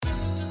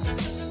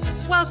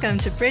Welcome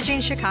to Bridging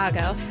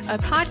Chicago, a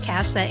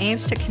podcast that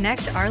aims to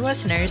connect our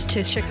listeners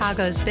to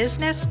Chicago's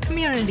business,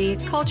 community,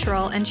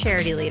 cultural, and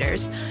charity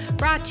leaders.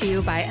 Brought to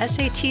you by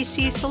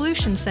SATC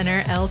Solution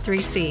Center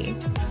L3C.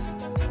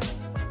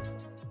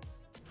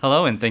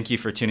 Hello, and thank you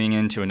for tuning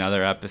in to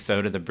another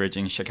episode of the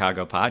Bridging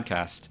Chicago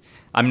podcast.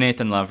 I'm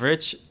Nathan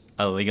Loveridge,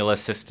 a legal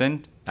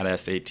assistant at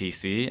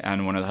SATC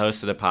and one of the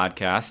hosts of the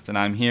podcast, and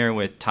I'm here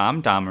with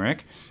Tom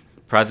Domerick,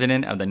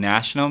 president of the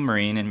National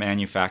Marine and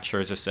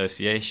Manufacturers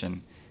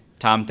Association.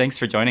 Tom, thanks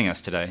for joining us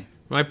today.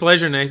 My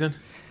pleasure, Nathan.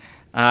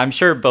 I'm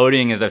sure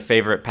boating is a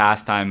favorite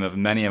pastime of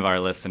many of our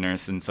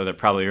listeners, and so they're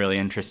probably really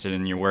interested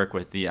in your work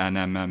with the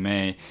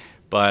NMMA.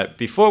 But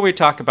before we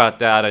talk about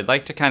that, I'd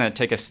like to kind of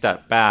take a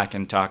step back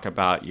and talk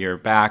about your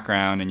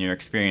background and your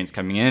experience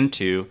coming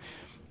into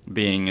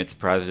being its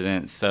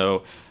president.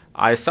 So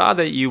I saw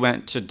that you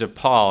went to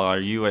DePaul. Are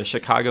you a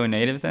Chicago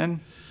native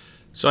then?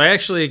 So I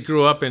actually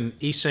grew up in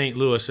East St.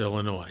 Louis,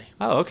 Illinois.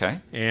 Oh, okay.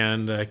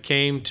 And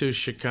came to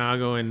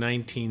Chicago in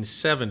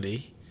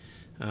 1970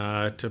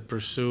 to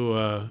pursue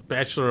a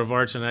Bachelor of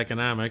Arts in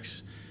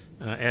Economics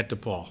at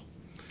DePaul.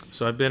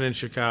 So I've been in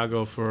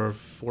Chicago for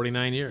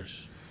 49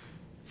 years.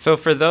 So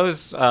for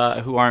those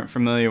who aren't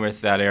familiar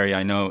with that area,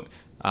 I know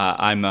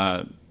I'm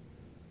a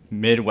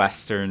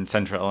Midwestern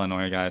Central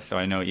Illinois guy, so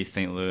I know East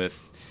St.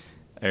 Louis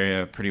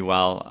area pretty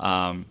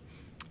well.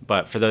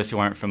 But for those who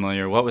aren't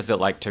familiar, what was it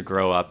like to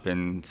grow up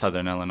in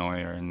Southern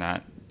Illinois or in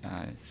that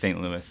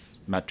St. Louis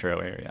metro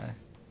area?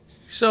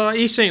 So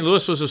East St.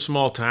 Louis was a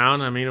small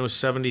town. I mean, it was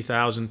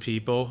 70,000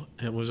 people.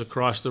 It was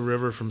across the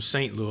river from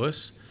St.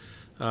 Louis.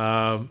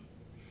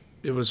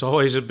 It was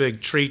always a big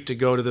treat to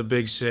go to the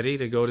big city,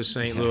 to go to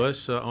St.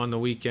 Louis on the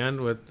weekend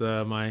with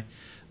my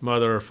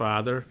mother or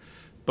father.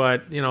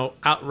 But, you know,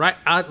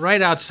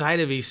 right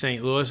outside of East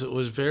St. Louis, it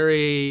was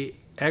very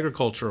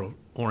agricultural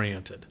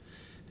oriented.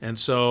 And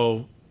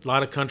so a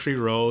lot of country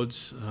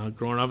roads.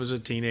 Growing up as a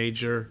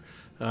teenager,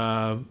 we'd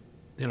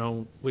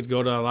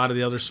go to a lot of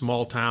the other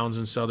small towns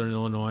in Southern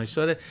Illinois.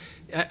 So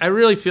I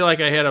really feel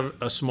like I had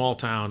a small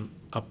town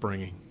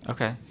upbringing.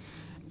 Okay.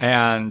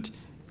 And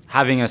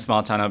having a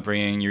small town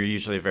upbringing, you're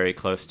usually very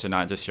close to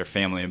not just your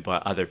family,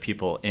 but other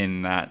people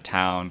in that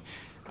town.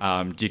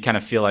 Do you kind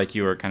of feel like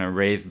you were kind of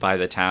raised by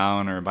the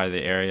town or by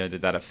the area?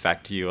 Did that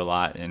affect you a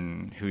lot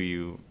in who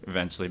you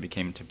eventually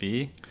became to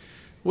be?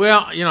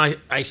 Well, you know,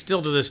 I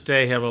still to this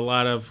day have a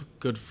lot of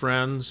good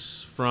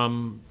friends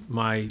from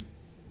my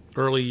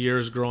early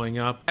years growing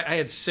up. I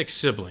had 6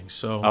 siblings,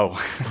 so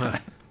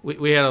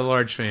we had a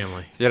large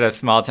family. You had a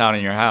small town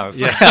in your house.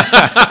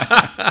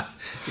 Yeah.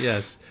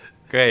 Yes.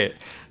 Great.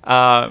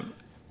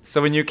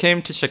 So when you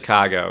came to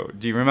Chicago,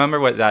 do you remember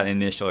what that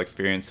initial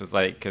experience was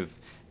like? Because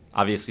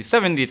obviously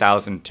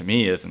 70,000 to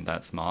me isn't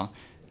that small.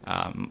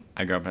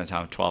 I grew up in a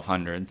town of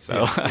 1,200,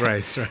 so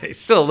right.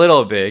 It's still a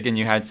little big, and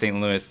you had St.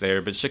 Louis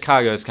there, but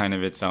Chicago is kind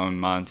of its own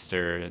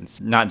monster. It's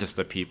not just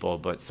the people,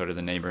 but sort of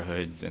the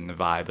neighborhoods and the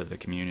vibe of the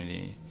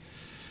community.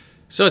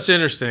 So it's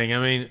interesting. I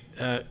mean,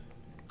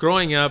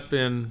 growing up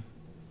in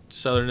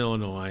Southern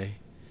Illinois,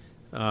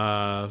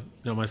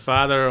 my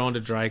father owned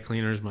a dry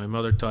cleaners. My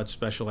mother taught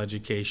special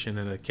education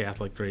in a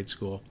Catholic grade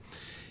school,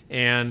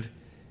 and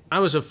I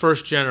was a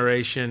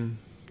first-generation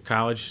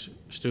college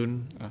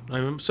student.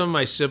 Some of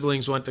my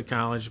siblings went to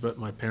college, but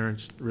my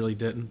parents really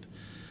didn't.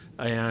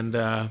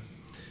 And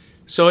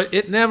so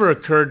it never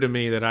occurred to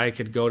me that I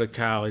could go to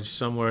college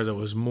somewhere that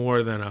was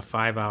more than a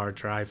 5-hour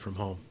drive from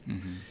home.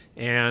 Mm-hmm.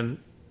 And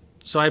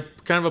so I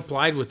kind of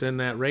applied within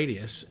that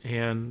radius,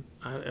 and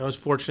I was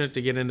fortunate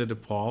to get into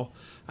DePaul.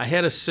 I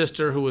had a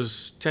sister who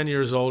was 10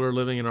 years older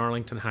living in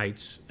Arlington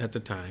Heights at the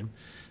time,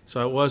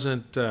 so I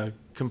wasn't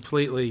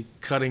completely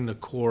cutting the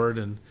cord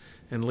and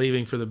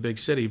leaving for the big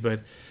city.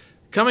 But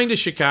coming to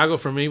Chicago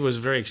for me was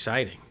very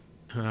exciting.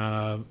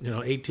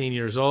 18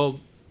 years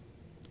old,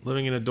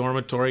 living in a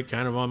dormitory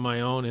kind of on my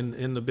own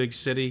in the big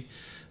city.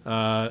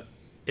 And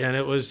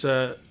it was,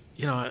 I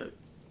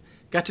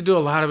got to do a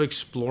lot of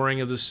exploring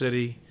of the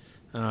city.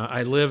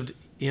 I lived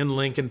in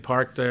Lincoln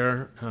Park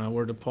there,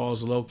 where DePaul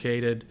is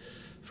located,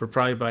 for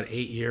probably about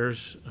 8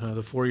 years,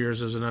 the 4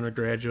 years as an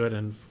undergraduate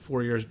and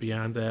 4 years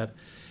beyond that.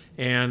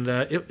 And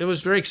it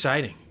was very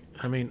exciting.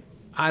 I mean,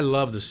 I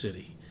love the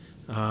city,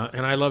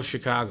 and I love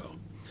Chicago.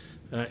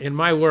 In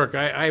my work,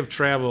 I've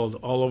traveled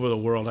all over the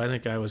world. I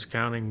think I was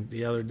counting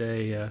the other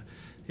day,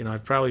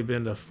 I've probably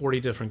been to 40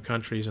 different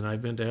countries, and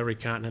I've been to every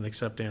continent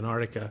except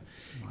Antarctica.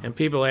 Wow. And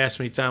people ask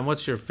me, Tom,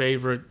 what's your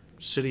favorite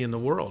city in the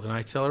world? And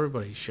I tell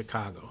everybody,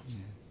 Chicago. Yeah.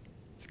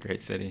 It's a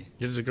great city.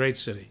 It is a great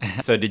city.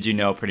 So did you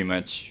know pretty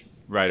much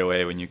right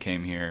away when you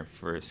came here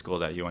for school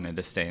that you wanted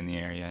to stay in the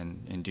area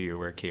and do your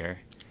work here?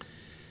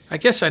 I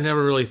guess I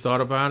never really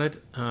thought about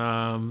it,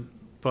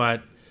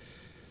 but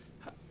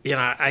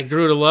I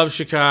grew to love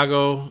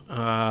Chicago.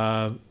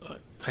 I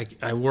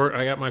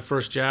got my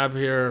first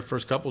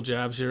couple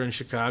jobs here in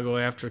Chicago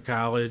after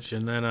college,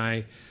 and then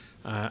I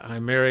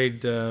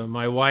married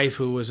my wife,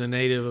 who was a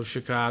native of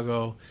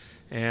Chicago,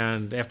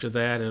 And after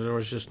that, there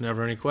was just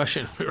never any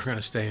question we were going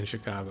to stay in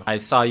Chicago. I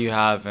saw you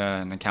have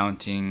an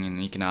accounting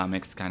and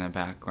economics kind of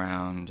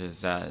background.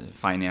 Is that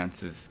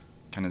finance is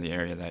kind of the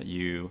area that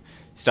you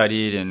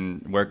studied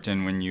and worked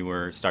in when you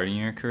were starting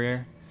your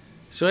career?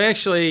 So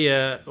actually,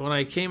 when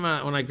I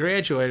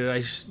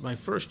graduated, my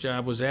first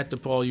job was at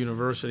DePaul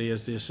University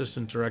as the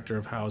assistant director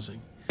of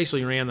housing. I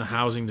basically ran the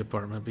housing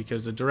department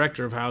because the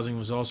director of housing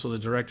was also the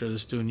director of the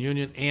student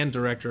union and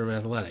director of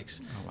athletics.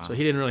 Oh, wow. So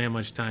he didn't really have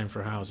much time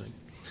for housing.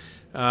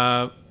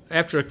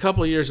 After a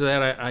couple of years of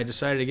that, I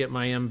decided to get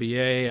my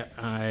MBA.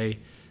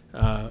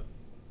 I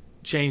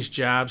changed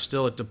jobs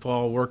still at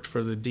DePaul, worked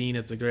for the dean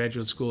at the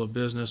Graduate School of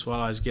Business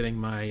while I was getting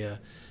my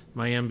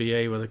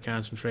MBA with a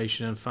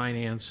concentration in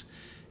finance.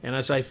 And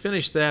as I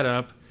finished that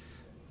up,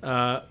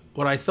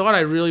 what I thought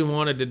I really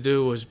wanted to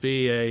do was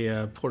be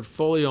a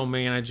portfolio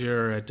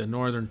manager at the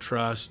Northern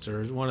Trust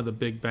or one of the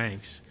big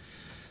banks.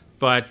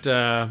 But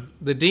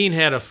the dean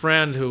had a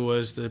friend who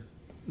was the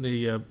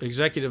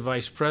executive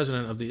vice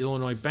president of the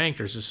Illinois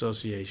Bankers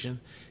Association.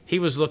 He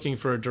was looking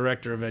for a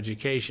director of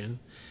education.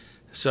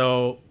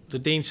 So the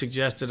dean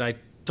suggested I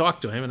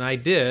talk to him, and I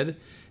did.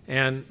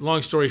 And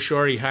long story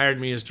short, he hired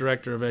me as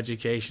director of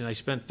education. I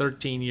spent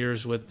 13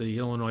 years with the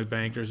Illinois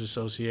Bankers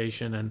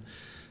Association, and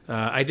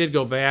I did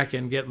go back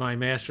and get my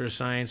Master of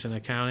Science in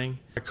Accounting.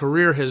 My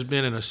career has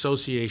been in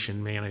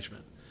association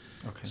management.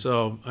 Okay.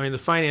 So, I mean, the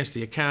finance,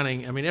 the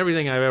accounting, I mean,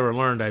 everything I've ever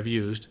learned I've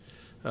used,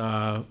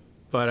 but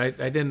I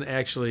didn't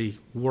actually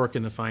work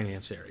in the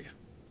finance area.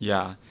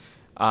 Yeah.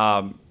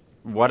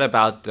 What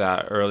about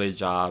that early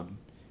job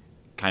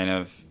kind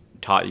of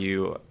taught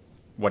you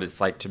what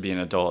it's like to be an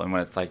adult and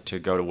what it's like to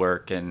go to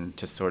work and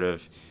to sort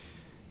of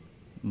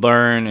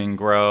learn and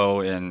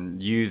grow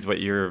and use what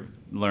you're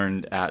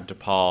learned at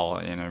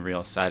DePaul in a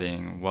real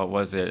setting? What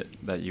was it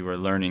that you were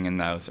learning in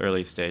those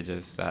early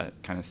stages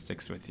that kind of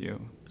sticks with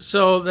you?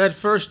 So that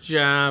first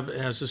job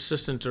as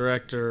assistant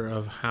director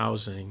of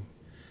housing,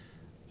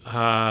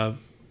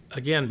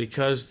 again,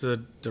 because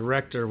the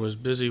director was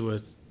busy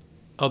with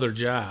other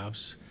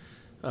jobs,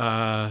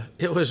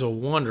 it was a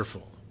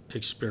wonderful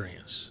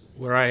experience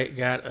where I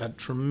got a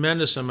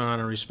tremendous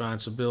amount of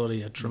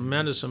responsibility, a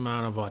tremendous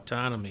amount of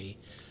autonomy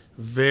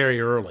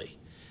very early,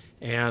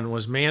 and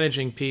was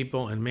managing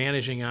people and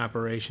managing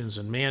operations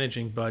and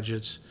managing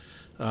budgets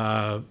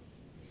from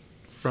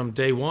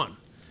day one.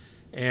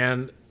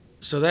 And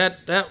so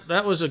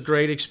that was a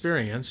great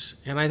experience,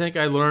 and I think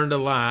I learned a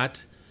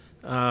lot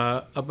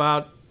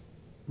about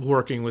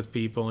working with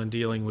people and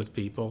dealing with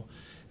people.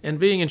 And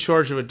being in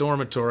charge of a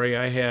dormitory,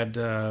 I had,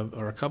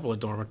 or a couple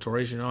of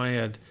dormitories, I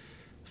had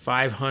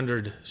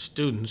 500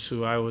 students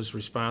who I was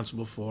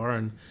responsible for,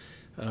 and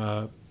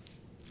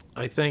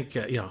I think,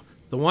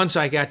 the ones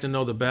I got to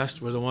know the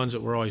best were the ones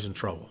that were always in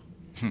trouble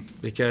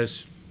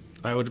because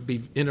I would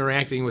be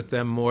interacting with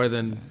them more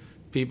than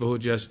people who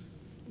just,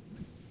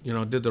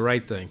 did the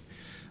right thing.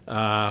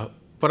 But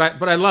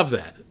I love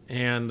that.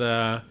 And,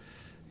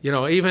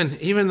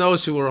 even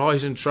those who were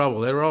always in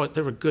trouble, they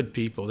were good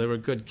people. They were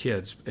good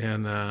kids.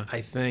 And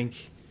I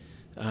think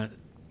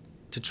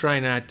to try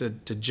not to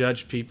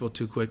judge people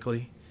too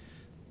quickly,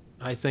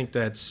 I think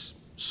that's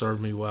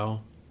served me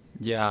well.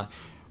 Yeah.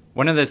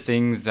 One of the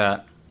things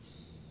that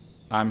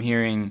I'm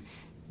hearing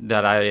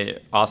that I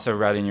also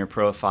read in your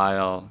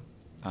profile,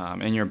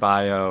 in your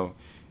bio,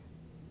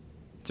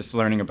 just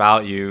learning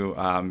about you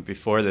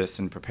before this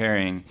and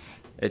preparing,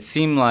 it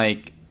seemed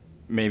like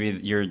maybe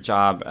your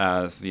job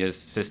as the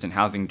assistant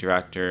housing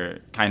director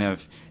kind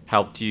of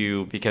helped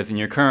you because in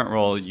your current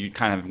role, you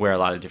kind of wear a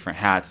lot of different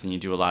hats and you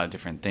do a lot of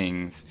different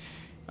things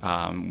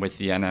with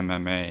the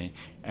NMMA.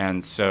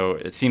 And so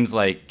it seems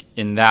like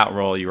in that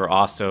role, you were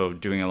also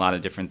doing a lot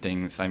of different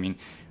things. I mean,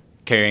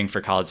 caring for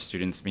college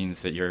students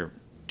means that you're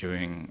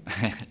doing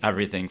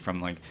everything from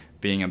like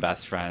being a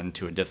best friend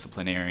to a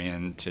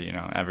disciplinarian to,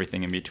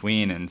 everything in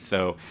between. And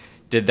so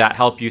did that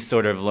help you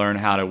sort of learn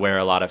how to wear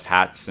a lot of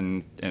hats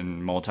and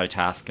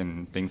multitask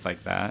and things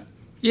like that?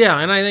 Yeah,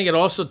 and I think it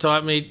also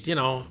taught me,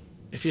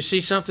 if you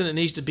see something that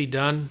needs to be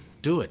done,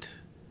 do it.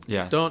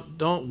 Yeah.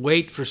 Don't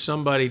wait for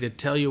somebody to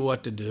tell you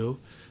what to do.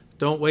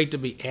 Don't wait to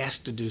be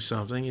asked to do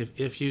something.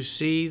 If you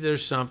see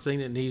there's something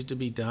that needs to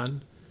be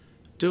done,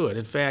 do it.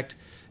 In fact,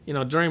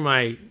 during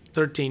my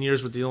 13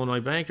 years with the Illinois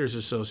Bankers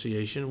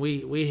Association,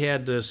 we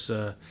had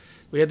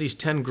these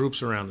 10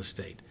 groups around the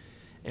state.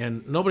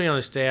 And nobody on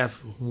the staff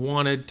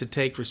wanted to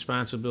take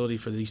responsibility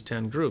for these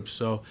 10 groups.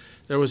 So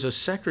there was a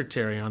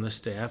secretary on the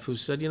staff who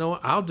said,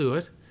 I'll do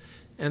it.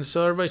 And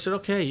so everybody said,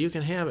 okay, you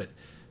can have it.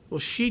 Well,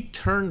 she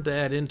turned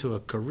that into a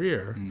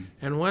career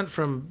and went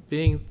from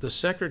being the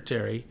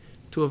secretary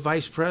to a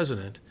vice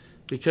president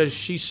because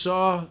she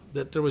saw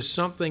that there was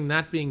something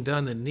not being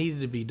done that needed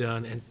to be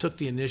done and took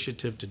the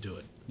initiative to do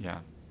it. Yeah,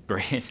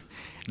 great.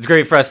 It's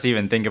great for us to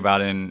even think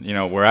about in,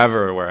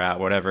 wherever we're at,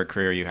 whatever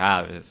career you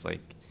have. It's like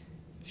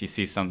if you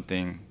see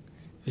something,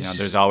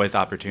 there's always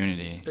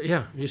opportunity.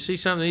 Yeah, you see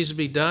something that needs to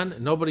be done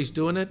and nobody's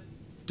doing it,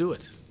 do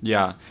it.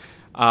 Yeah.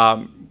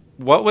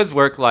 What was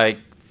work like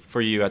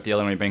for you at the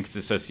Illinois Bankers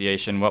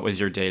Association? What was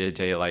your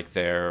day-to-day like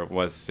there?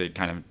 Was it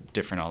kind of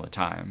different all the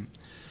time?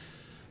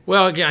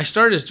 Well, again, I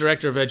started as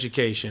director of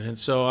education, and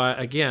so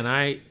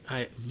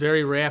I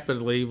very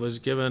rapidly was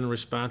given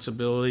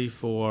responsibility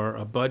for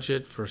a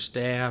budget, for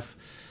staff,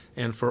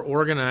 and for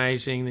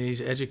organizing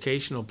these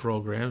educational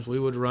programs. We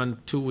would run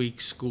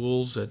 2-week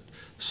schools at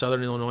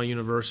Southern Illinois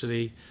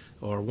University,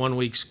 or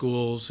 1-week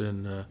schools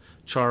in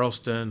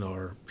Charleston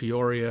or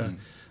Peoria,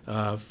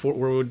 where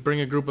we would bring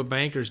a group of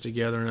bankers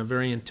together in a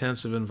very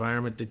intensive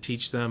environment to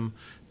teach them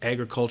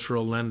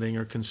agricultural lending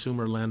or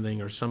consumer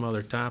lending or some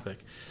other topic.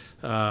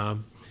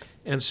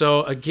 And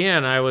so,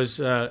 again, I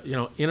was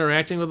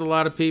interacting with a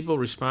lot of people,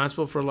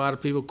 responsible for a lot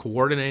of people,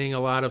 coordinating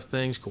a lot of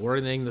things,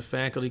 coordinating the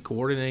faculty,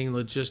 coordinating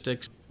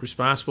logistics,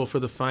 responsible for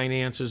the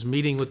finances,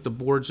 meeting with the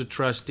boards of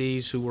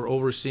trustees who were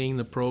overseeing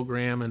the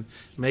program and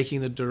making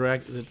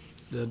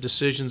the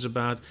decisions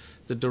about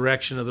the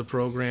direction of the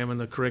program and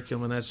the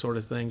curriculum and that sort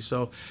of thing.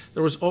 So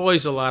there was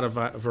always a lot of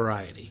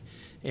variety.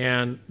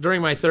 And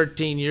during my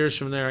 13 years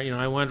from there,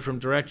 I went from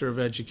director of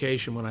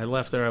education. When I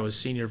left there, I was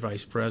senior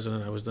vice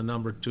president. I was the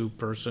number 2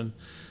 person.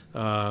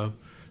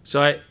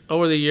 So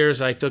over the years,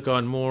 I took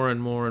on more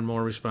and more and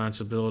more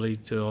responsibility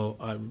till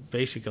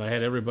basically I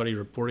had everybody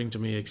reporting to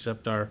me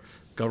except our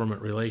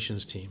government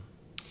relations team.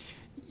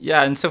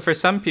 Yeah, and so for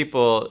some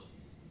people,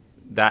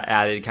 that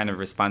added kind of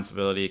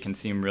responsibility can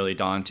seem really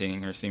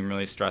daunting or seem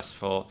really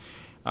stressful.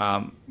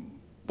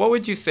 What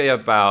would you say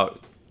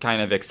about kind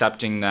of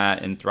accepting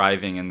that and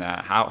thriving in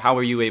that? How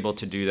were you able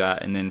to do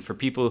that? And then for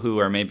people who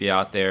are maybe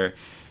out there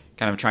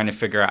kind of trying to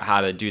figure out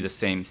how to do the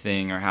same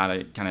thing or how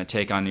to kind of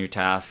take on new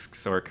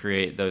tasks or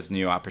create those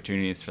new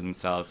opportunities for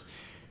themselves,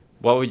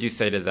 what would you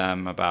say to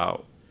them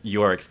about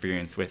your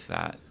experience with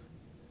that?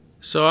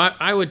 So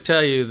I would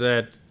tell you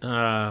that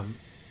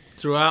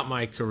throughout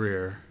my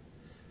career,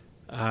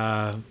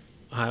 I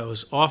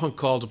was often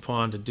called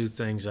upon to do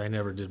things I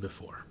never did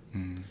before.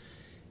 Mm.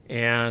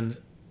 And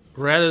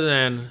rather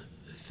than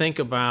think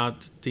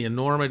about the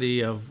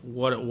enormity of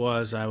what it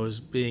was I was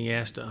being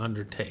asked to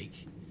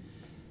undertake,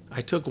 I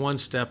took one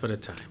step at a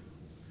time.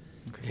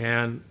 Okay.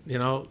 And,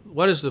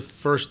 what is the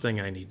first thing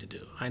I need to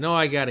do? I know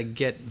I got to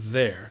get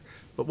there,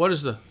 but what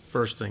is the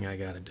first thing I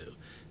got to do?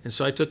 And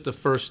so I took the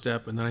first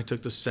step, and then I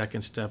took the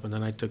second step, and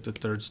then I took the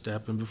third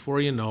step, and before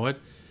you know it,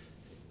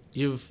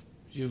 you've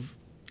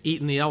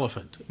eaten the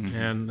elephant, mm-hmm.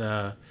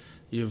 and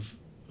you've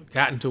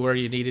gotten to where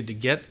you needed to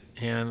get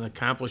and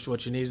accomplished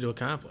what you needed to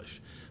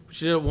accomplish. But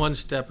you did it one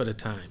step at a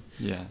time.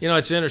 Yeah.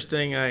 It's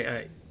interesting.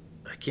 I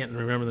can't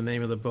remember the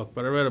name of the book,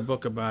 but I read a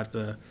book about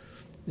the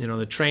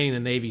training the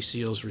Navy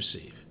SEALs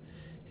receive.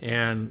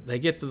 And they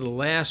get to the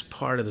last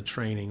part of the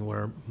training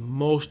where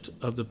most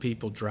of the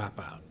people drop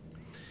out.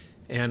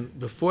 And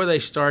before they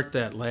start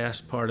that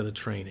last part of the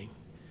training,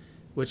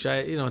 which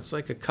it's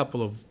like a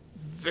couple of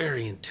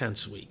very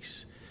intense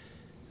weeks,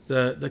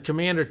 the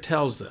commander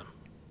tells them,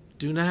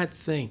 do not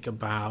think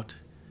about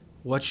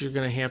what you're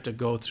going to have to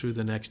go through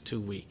the next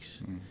 2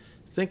 weeks. Mm.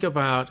 Think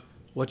about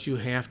what you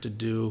have to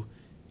do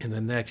in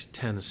the next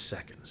 10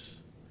 seconds.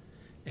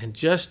 And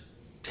just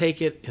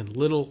take it in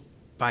little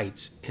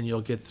bites and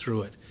you'll get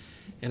through it.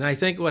 And I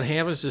think what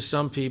happens to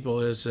some people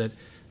is that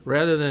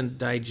rather than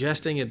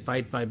digesting it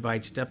bite by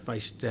bite, step by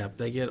step,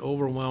 they get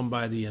overwhelmed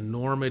by the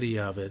enormity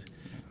of it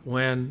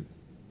when,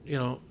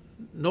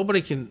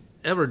 nobody can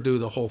ever do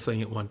the whole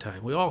thing at one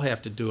time. We all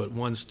have to do it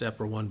one step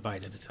or one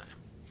bite at a time.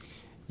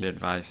 Good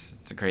advice.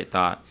 It's a great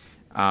thought.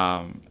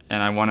 And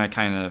I want to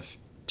kind of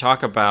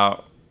talk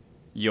about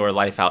your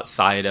life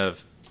outside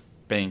of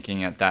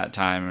banking at that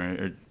time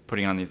or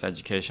putting on these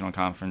educational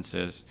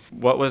conferences.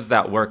 What was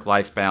that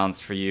work-life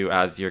balance for you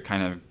as you're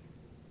kind of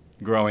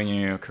growing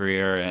in your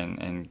career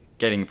and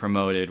getting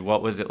promoted?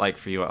 What was it like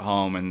for you at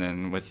home and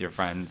then with your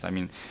friends? I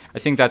mean, I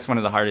think that's one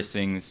of the hardest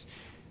things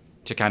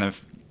to kind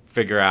of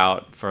figure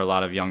out for a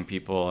lot of young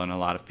people and a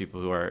lot of people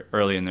who are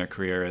early in their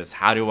career is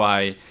how do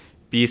I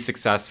be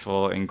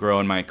successful and grow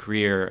in my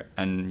career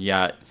and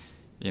yet,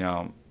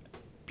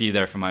 be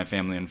there for my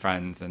family and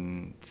friends.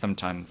 And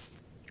sometimes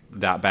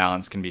that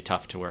balance can be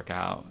tough to work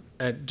out.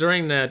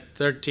 During that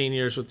 13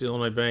 years with the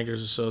Illinois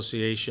Bankers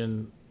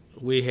Association,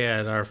 we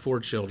had our 4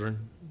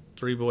 children,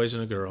 3 boys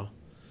and a girl.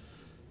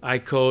 I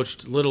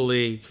coached Little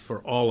League for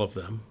all of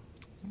them,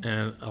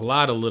 and a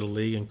lot of Little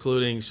League,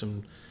 including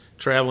some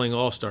traveling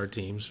all-star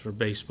teams for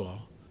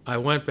baseball. I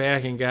went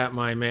back and got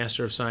my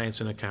Master of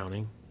Science in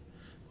Accounting,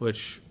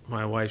 which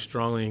my wife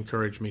strongly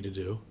encouraged me to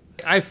do.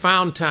 I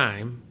found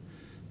time,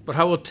 but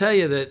I will tell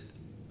you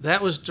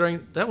that was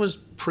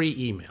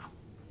pre-email.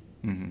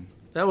 Mm-hmm.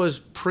 That was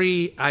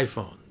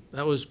pre-iPhone.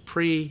 That was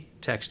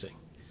pre-texting.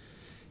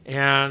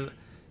 And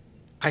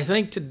I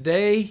think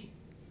today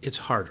it's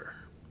harder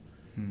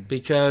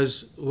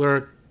because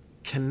we're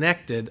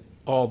connected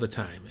all the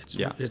time.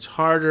 It's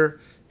harder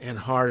and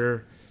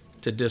harder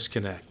to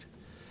disconnect.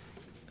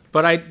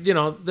 But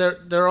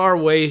there are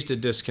ways to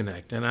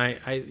disconnect. And I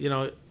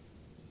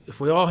if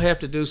we all have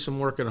to do some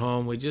work at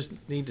home, we just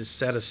need to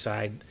set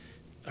aside,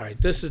 all right,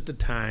 this is the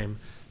time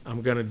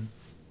I'm going to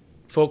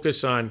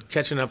focus on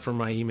catching up from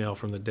my email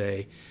from the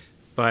day.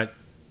 But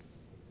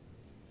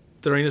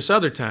during this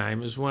other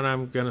time is when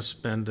I'm going to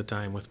spend the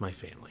time with my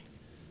family.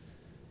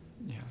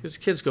 Yeah. Because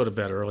kids go to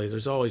bed early.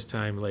 There's always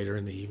time later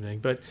in the evening.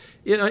 But,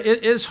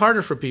 it is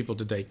harder for people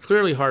today,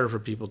 clearly harder for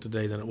people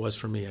today than it was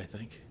for me, I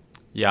think.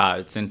 Yeah,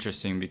 it's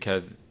interesting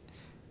because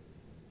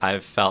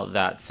I've felt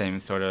that same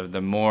sort of,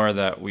 the more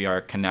that we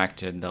are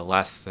connected, the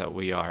less that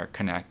we are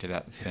connected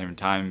at the same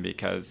time,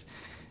 because,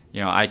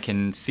 I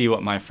can see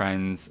what my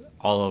friends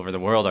all over the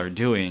world are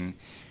doing,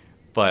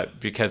 but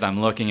because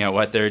I'm looking at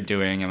what they're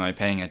doing, am I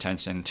paying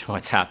attention to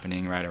what's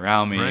happening right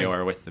around me, Right.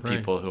 or with the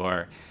people who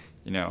are,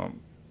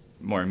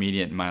 more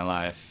immediate in my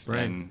life?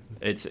 Right. And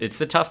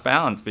it's a tough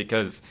balance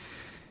because,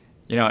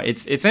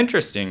 it's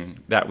interesting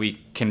that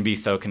we can be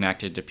so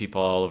connected to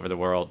people all over the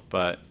world,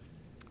 but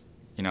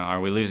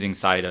are we losing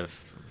sight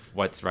of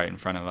what's right in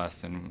front of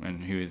us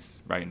and who's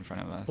right in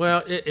front of us?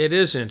 Well, it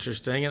is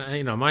interesting.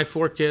 And, my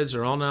 4 kids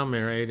are all now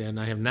married, and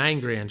I have 9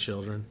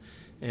 grandchildren,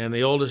 and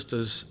the oldest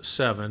is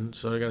 7.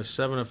 So I got a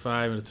 7, a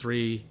 5, and a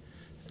 3,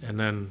 and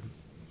then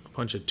a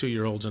bunch of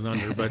 2-year-olds and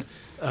under. But,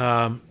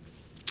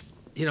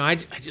 I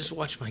just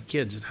watch my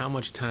kids and how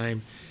much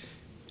time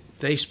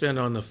they spend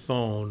on the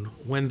phone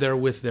when they're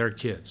with their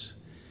kids.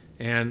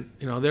 And,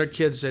 their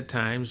kids at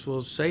times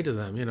will say to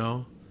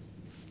them,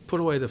 put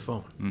away the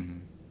phone. Mm-hmm.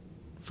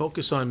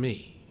 Focus on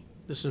me.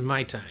 This is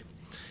my time.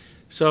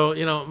 So,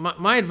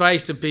 my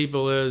advice to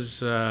people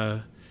is,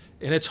 and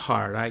it's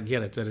hard. I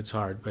get it that it's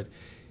hard, but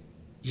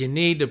you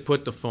need to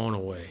put the phone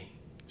away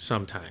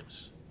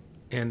sometimes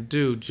and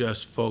do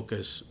just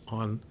focus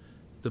on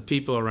the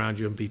people around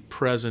you and be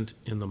present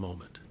in the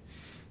moment.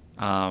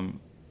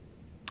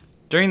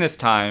 During this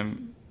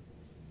time,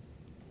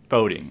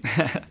 boating,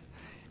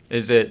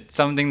 is it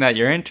something that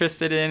you're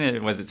interested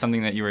in? Was it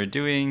something that you were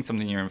doing,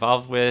 something you're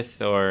involved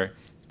with, or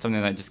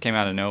something that just came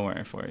out of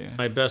nowhere for you?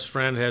 My best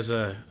friend has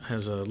a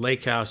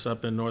lake house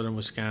up in northern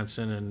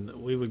Wisconsin, and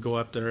we would go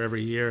up there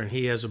every year, and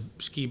he has a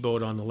ski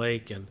boat on the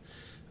lake, and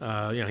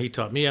he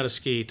taught me how to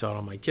ski, taught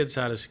all my kids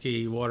how to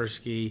ski, water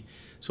ski.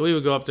 So we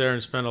would go up there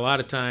and spend a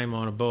lot of time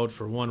on a boat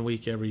for 1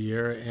 week every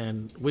year,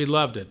 and we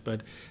loved it.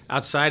 But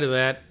outside of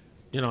that,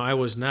 I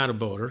was not a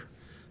boater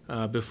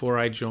before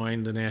I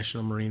joined the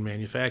National Marine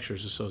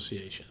Manufacturers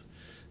Association.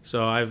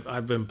 So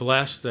I've been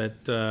blessed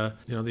that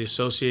the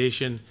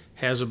association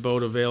has a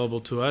boat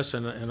available to us,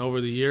 and over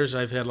the years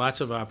I've had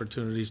lots of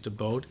opportunities to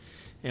boat,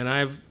 and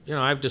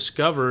I've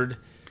discovered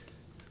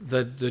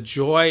the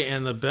joy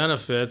and the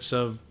benefits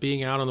of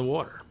being out on the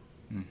water.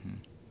 Mm-hmm.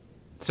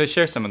 So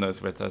share some of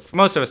those with us.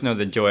 Most of us know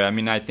the joy. I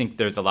mean, I think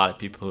there's a lot of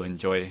people who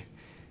enjoy,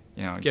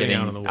 getting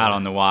out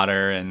on the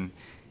water, and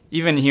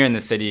even here in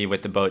the city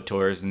with the boat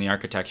tours and the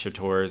architecture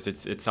tours,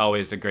 it's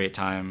always a great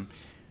time.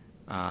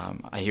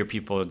 I hear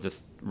people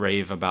just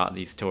rave about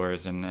these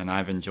tours, and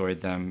I've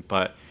enjoyed them.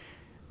 But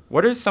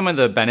what are some of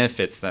the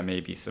benefits that may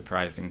be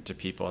surprising to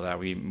people that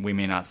we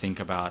may not think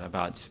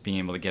about just being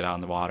able to get out on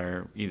the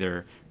water,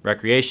 either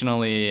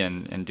recreationally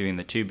and doing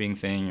the tubing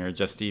thing, or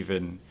just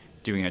even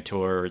doing a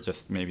tour, or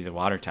just maybe the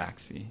water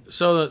taxi?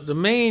 So the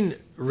main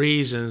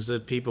reasons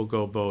that people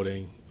go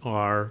boating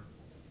are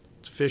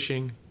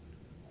fishing,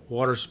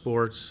 water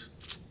sports,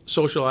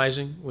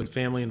 socializing with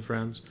family and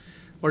friends,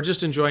 or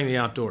just enjoying the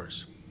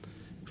outdoors.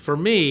 For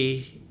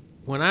me,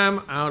 when I'm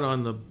out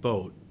on the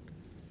boat,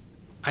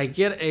 I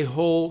get a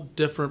whole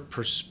different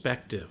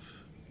perspective.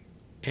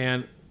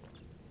 And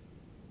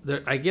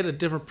I get a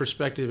different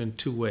perspective in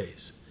 2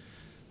 ways.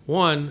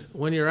 One,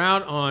 when you're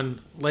out on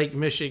Lake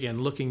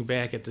Michigan looking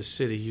back at the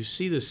city, you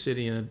see the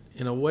city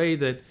in a way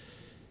that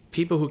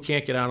people who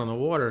can't get out on the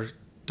water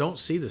don't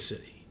see the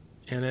city.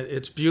 And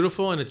it's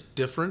beautiful, and it's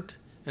different,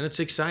 and it's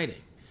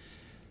exciting.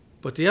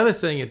 But the other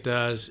thing it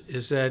does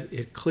is that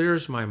it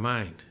clears my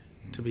mind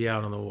to be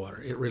out on the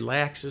water. It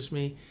relaxes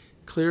me,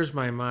 clears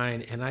my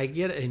mind, and I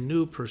get a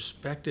new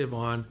perspective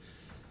on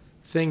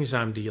things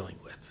I'm dealing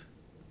with.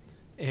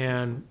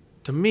 And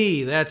to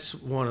me, that's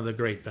one of the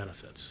great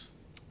benefits.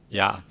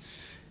 Yeah.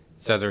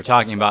 So as we're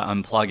talking about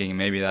unplugging,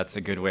 maybe that's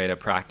a good way to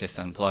practice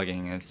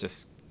unplugging, is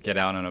just get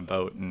out on a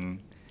boat and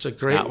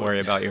not worry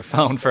about your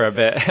phone for a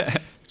bit.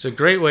 It's a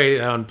great way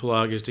to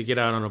unplug, is to get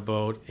out on a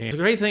boat. And the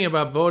great thing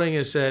about boating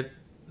is that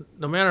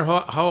no matter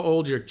how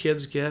old your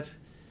kids get,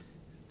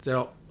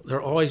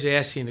 they're always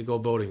asking to go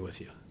boating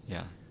with you.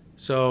 Yeah.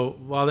 So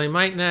while they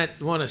might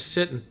not want to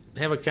sit and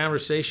have a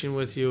conversation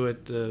with you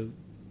at the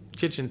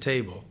kitchen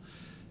table,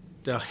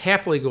 they'll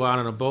happily go out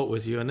on a boat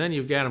with you, and then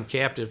you've got them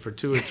captive for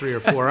 2 or 3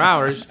 or 4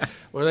 hours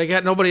where they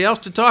got nobody else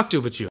to talk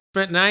to but you. I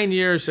spent 9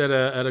 years at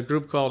a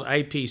group called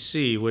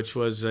IPC, which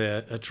was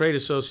a trade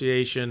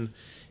association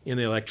in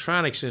the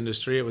electronics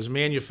industry. It was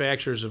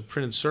manufacturers of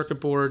printed circuit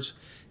boards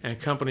and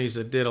companies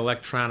that did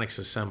electronics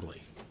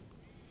assembly.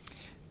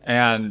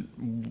 And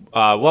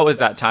what was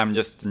that time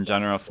just in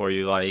general for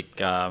you like?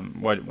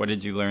 What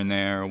did you learn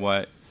there?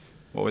 What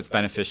was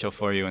beneficial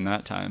for you in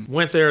that time?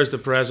 Went there as the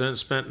president,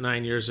 spent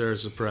 9 years there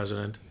as the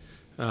president.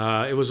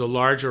 It was a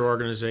larger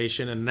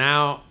organization, and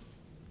now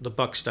the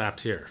buck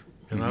stopped here.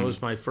 And that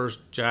was my first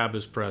job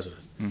as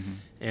president. Mm-hmm.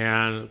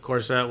 And of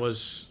course, that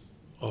was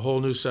a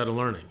whole new set of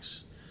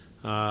learnings.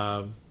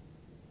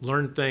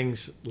 Learned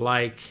things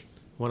like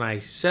when I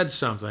said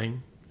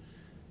something,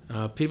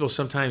 people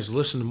sometimes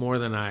listened more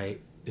than I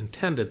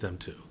intended them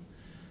to.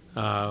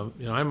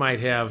 I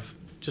might have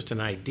just an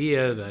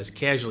idea that I was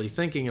casually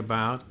thinking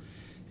about,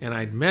 and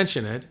I'd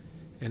mention it,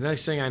 and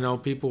next thing I know,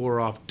 people were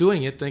off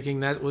doing it,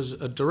 thinking that was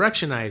a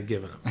direction I had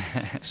given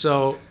them.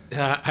 So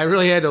I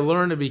really had to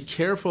learn to be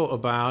careful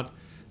about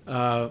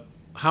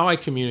how I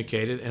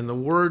communicated and the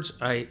words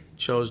I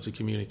chose to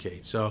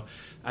communicate. So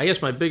I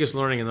guess my biggest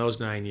learning in those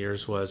 9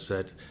 years was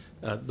that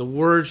the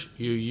words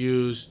you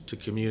use to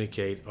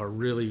communicate are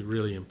really,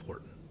 really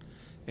important,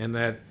 and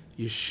that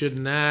you should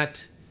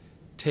not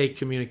take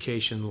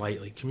communication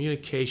lightly.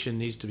 Communication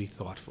needs to be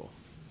thoughtful.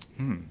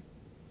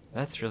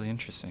 That's really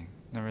interesting.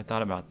 Never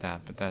thought about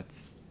that, but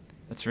that's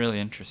really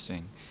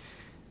interesting.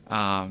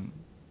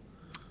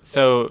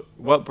 So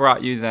what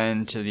brought you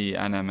then to the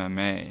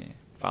NMMA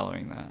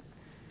following that?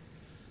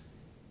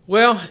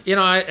 Well,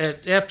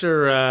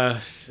 after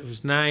it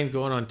was 9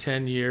 going on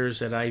 10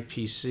 years at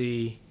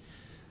IPC,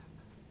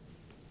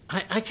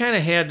 I kind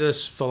of had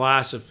this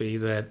philosophy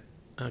that,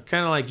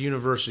 kind of like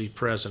university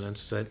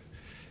presidents, that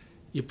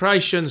you probably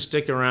shouldn't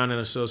stick around an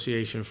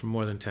association for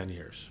more than 10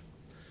 years.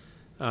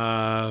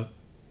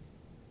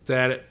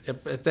 That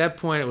at that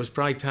point it was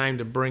probably time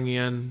to bring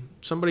in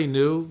somebody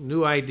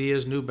new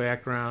ideas, new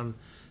background,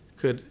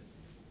 could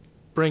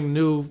bring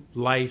new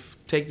life,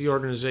 take the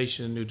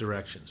organization in new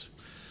directions.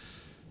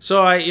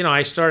 So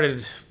I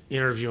started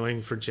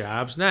interviewing for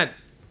jobs, not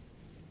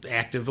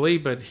actively,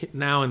 but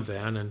now and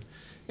then. And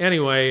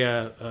anyway,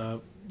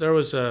 there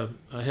was a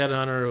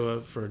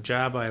headhunter for a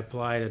job I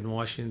applied in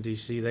Washington,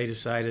 D.C. They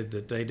decided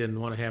that they didn't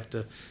want to have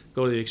to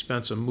go to the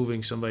expense of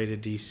moving somebody to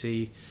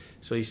D.C.,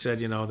 so he said,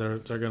 they're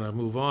going to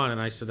move on,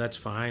 and I said, that's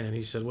fine. And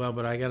he said, well,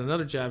 but I got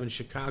another job in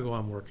Chicago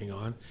I'm working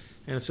on,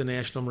 and it's the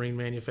National Marine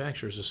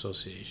Manufacturers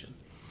Association.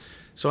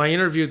 So I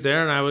interviewed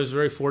there, and I was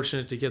very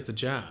fortunate to get the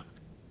job.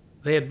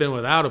 They had been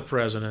without a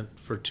president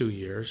for 2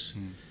 years,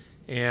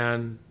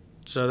 and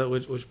so that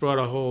which brought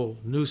a whole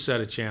new set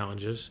of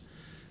challenges.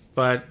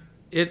 But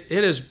it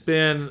has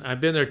been,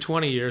 I've been there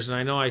 20 years, and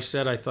I know I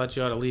said I thought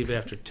you ought to leave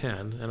after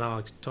 10, and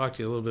I'll talk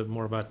to you a little bit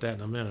more about that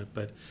in a minute.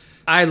 But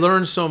I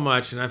learned so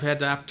much, and I've had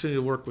the opportunity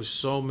to work with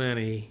so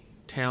many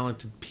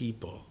talented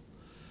people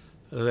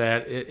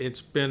that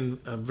it's been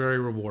a very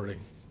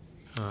rewarding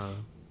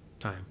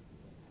time.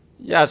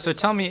 Yeah, so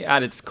tell me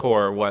at its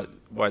core what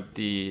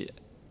the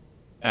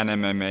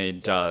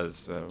NMMA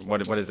does.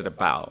 What is it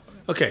about?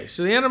 Okay,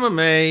 so the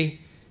NMMA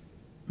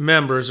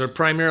members are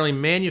primarily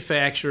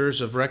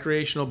manufacturers of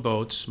recreational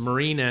boats,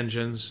 marine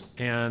engines,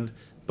 and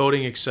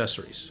boating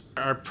accessories.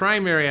 Our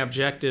primary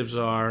objectives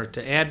are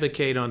to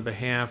advocate on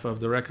behalf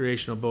of the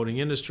recreational boating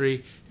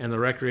industry and the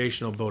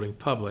recreational boating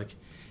public,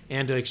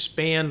 and to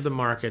expand the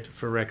market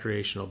for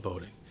recreational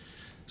boating.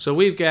 So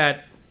we've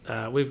got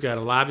a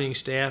lobbying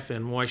staff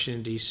in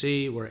Washington,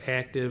 D.C. We're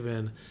active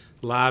in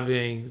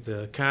lobbying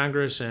the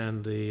Congress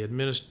and the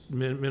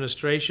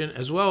administration,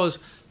 as well as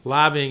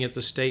lobbying at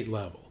the state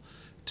level,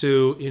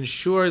 to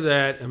ensure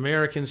that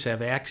Americans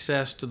have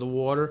access to the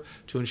water,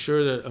 to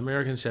ensure that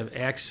Americans have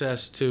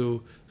access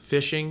to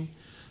fishing,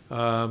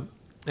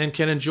 and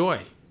can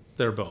enjoy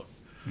their boat.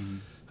 Mm-hmm.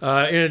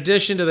 In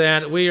addition to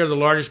that, we are the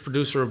largest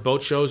producer of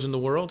boat shows in the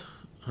world.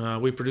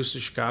 We produce the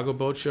Chicago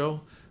Boat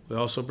Show. We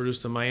also produce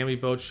the Miami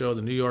Boat Show,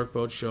 the New York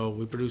Boat Show.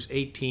 We produce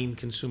 18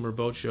 consumer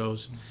boat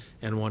shows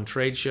and 1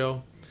 trade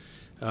show.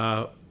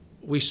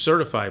 We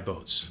certify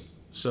boats.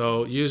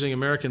 So using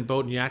American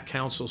Boat and Yacht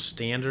Council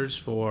standards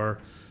for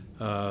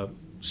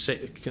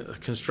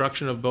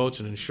construction of boats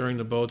and ensuring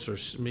the boats are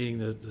meeting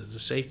the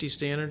safety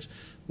standards,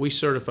 we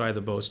certify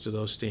the boats to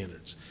those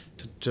standards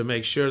to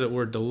make sure that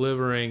we're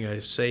delivering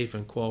a safe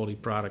and quality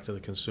product to the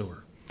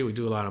consumer. We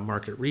do a lot of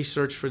market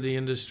research for the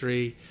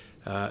industry,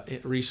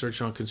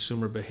 research on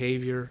consumer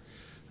behavior.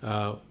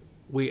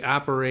 We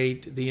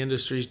operate the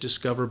industry's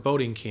Discover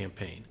Boating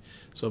campaign.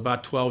 So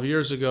about 12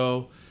 years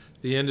ago,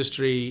 the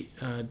industry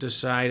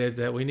decided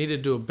that we needed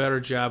to do a better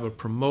job of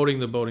promoting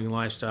the boating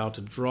lifestyle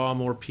to draw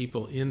more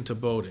people into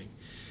boating.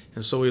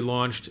 And so we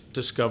launched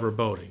Discover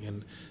Boating.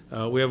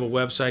 And we have a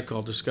website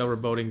called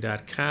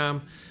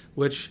discoverboating.com,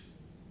 which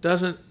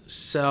doesn't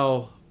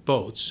sell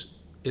boats,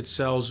 it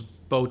sells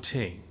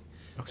boating.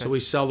 Okay. So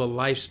we sell the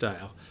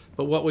lifestyle.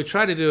 But what we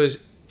try to do is,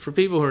 for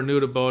people who are new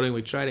to boating,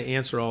 we try to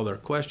answer all their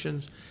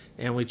questions,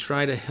 and we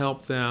try to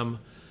help them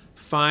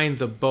find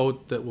the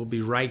boat that will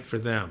be right for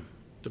them,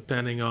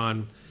 depending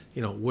on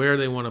where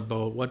they want to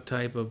boat, what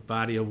type of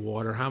body of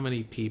water, how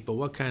many people,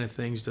 what kind of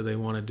things do they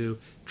want to do.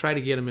 Try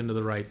to get them into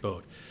the right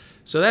boat.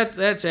 So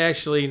that's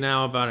actually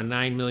now about a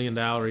 $9 million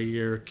a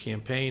year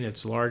campaign.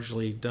 It's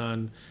largely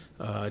done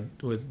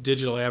with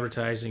digital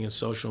advertising and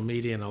social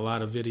media and a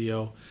lot of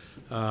video.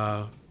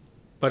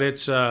 But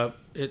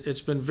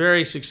it's been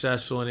very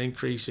successful in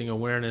increasing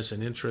awareness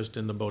and interest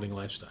in the boating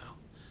lifestyle.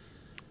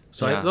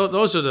 So yeah.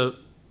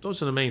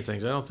 Those are the main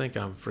things. I don't think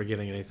I'm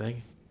forgetting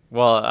anything.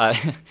 Well,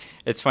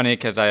 it's funny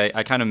because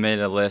I kind of made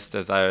a list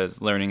as I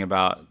was learning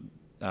about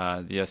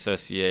the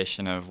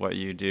association of what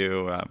you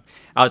do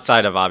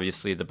outside of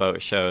obviously the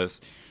boat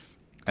shows.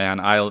 And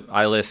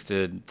I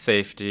listed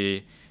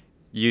safety,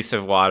 use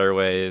of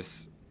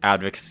waterways,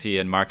 advocacy,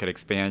 and market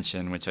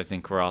expansion, which I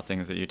think were all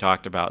things that you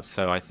talked about.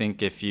 So I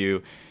think if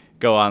you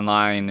go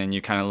online and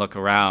you kind of look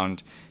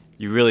around,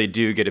 you really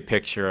do get a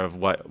picture of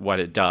what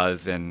it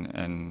does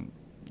and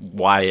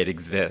why it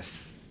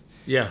exists.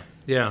 Yeah.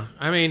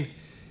 I mean,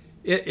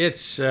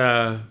 it's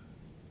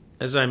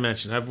as I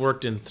mentioned, I've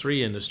worked in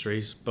 3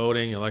 industries: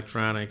 boating,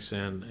 electronics,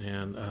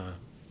 and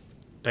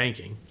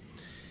banking.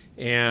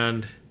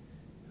 And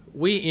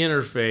we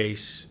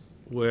interface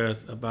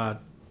with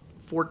about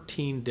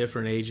 14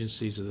 different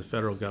agencies of the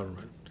federal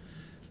government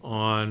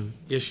on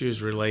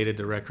issues related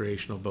to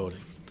recreational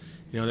boating.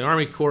 You know, the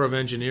Army Corps of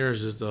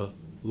Engineers is the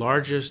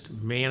largest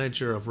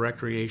manager of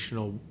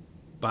recreational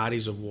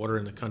bodies of water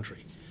in the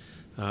country.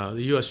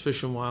 The U.S.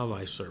 Fish and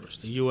Wildlife Service,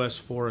 the U.S.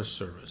 Forest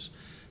Service,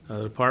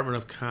 the Department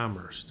of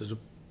Commerce, the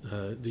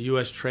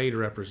U.S. Trade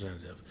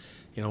Representative.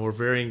 You know, we're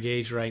very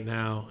engaged right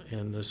now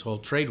in this whole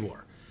trade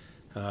war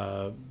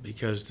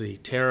because the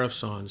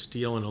tariffs on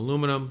steel and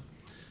aluminum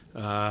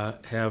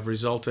have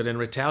resulted in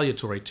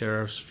retaliatory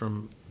tariffs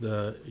from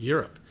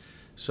Europe.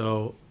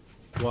 So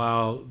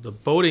while the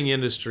boating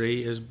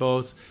industry is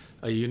both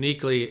a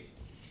uniquely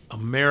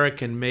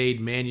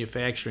American-made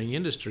manufacturing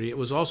industry, it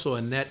was also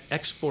a net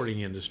exporting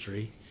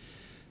industry.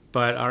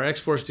 But our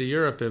exports to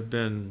Europe have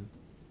been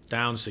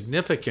down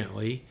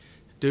significantly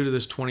due to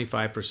this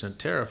 25%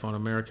 tariff on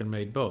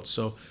American-made boats.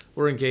 So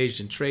we're engaged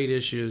in trade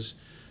issues.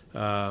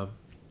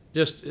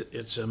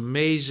 It's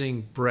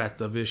amazing breadth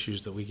of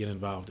issues that we get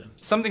involved in.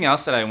 Something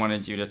else that I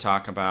wanted you to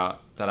talk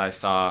about that I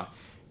saw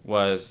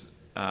was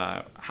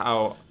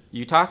how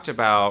you talked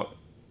about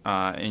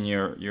in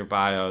your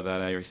bio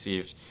that I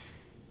received,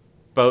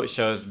 boat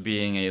shows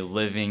being a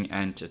living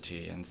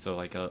entity, and so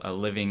like a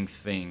living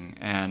thing.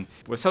 And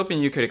was hoping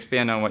you could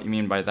expand on what you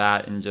mean by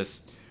that, and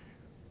just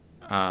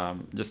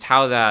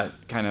how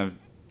that kind of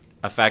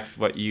affects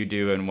what you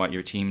do and what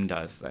your team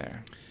does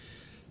there.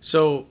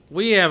 So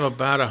we have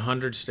about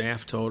 100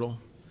 staff total,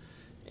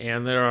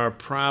 and there are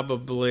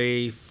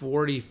probably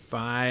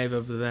 45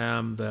 of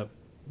them that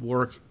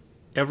work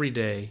every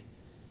day,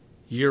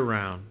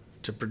 year-round,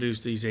 to produce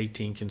these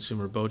 18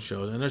 consumer boat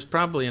shows. And there's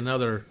probably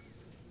another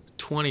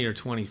 20 or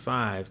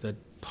 25 that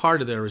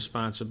part of their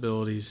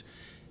responsibilities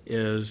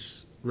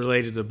is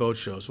related to boat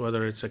shows,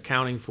 whether it's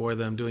accounting for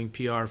them, doing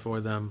PR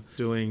for them,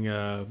 doing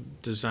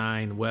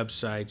design,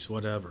 websites,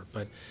 whatever.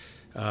 But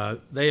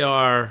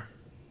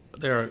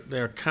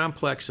they're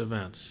complex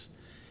events,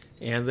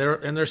 and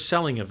they're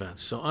selling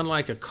events. So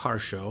unlike a car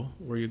show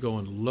where you go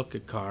and look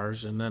at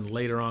cars and then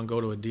later on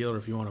go to a dealer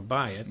if you want to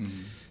buy it,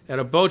 at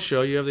a boat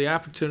show you have the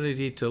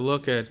opportunity to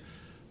look at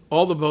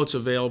all the boats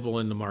available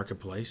in the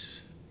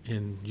marketplace,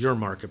 in your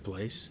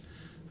marketplace,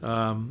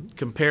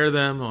 compare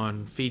them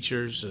on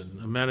features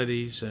and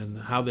amenities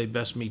and how they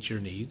best meet your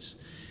needs.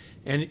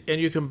 And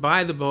you can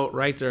buy the boat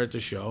right there at the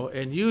show,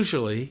 and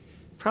usually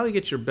probably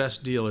get your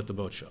best deal at the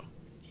boat show.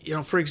 You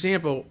know, for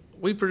example,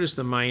 we produce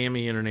the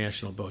Miami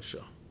International Boat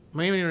Show.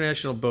 Miami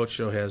International Boat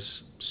Show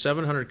has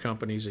 700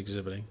 companies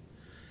exhibiting.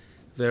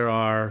 There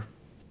are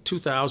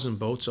 2,000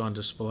 boats on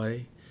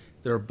display.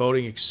 There are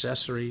boating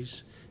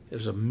accessories.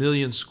 There's 1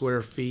 million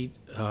square feet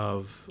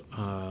of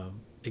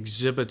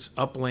exhibits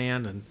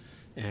upland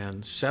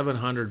and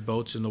 700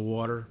 boats in the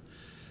water.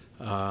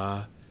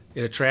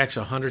 It attracts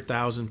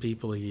 100,000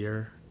 people a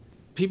year.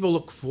 People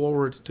look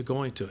forward to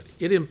going to it.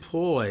 It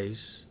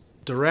employs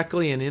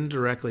directly and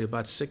indirectly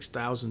about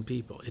 6,000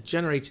 people. It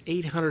generates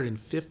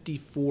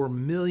 $854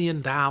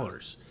 million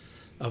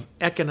of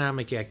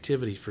economic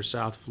activity for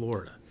South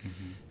Florida.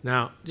 Mm-hmm.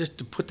 Now, just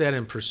to put that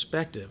in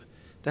perspective,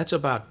 that's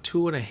about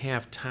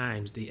 2.5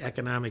 times the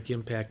economic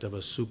impact of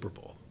a Super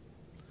Bowl.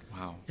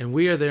 Wow. And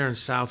we are there in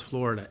South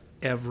Florida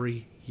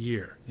every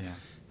year. Yeah.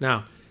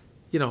 Now,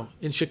 you know,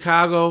 in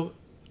Chicago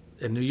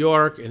and New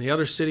York and the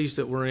other cities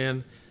that we're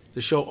in,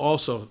 the show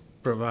also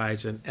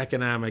provides an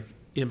economic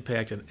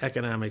impact and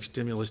economic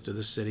stimulus to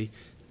the city,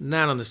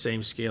 not on the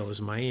same scale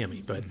as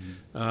Miami. But,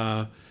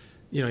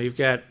 you know, you've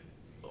got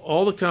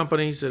all the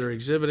companies that are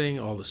exhibiting,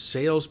 all the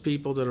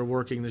salespeople that are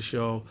working the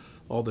show,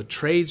 all the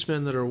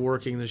tradesmen that are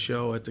working the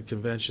show at the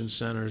convention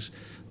centers,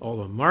 all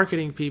the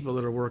marketing people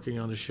that are working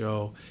on the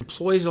show.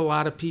 Employs a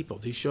lot of people.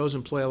 These shows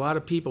employ a lot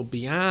of people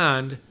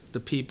beyond the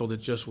people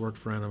that just work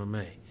for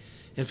NMMA.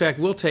 In fact,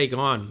 we'll take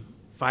on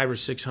 500 or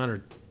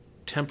 600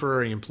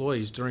 temporary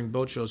employees during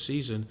boat show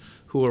season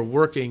who are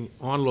working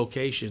on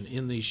location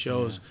in these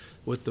shows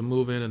with the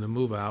move in and the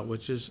move out,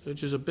 which is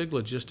a big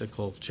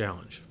logistical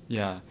challenge.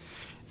 Yeah.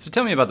 So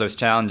tell me about those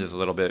challenges a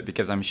little bit,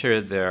 because I'm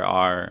sure there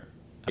are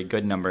a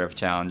good number of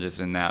challenges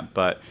in that,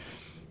 but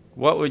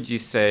what would you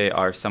say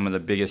are some of the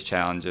biggest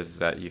challenges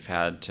that you've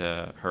had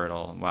to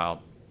hurdle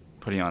while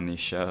putting on these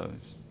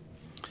shows?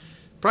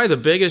 Probably the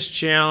biggest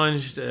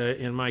challenge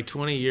in my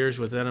 20 years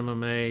with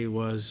NMMA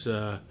was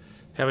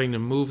having to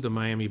move the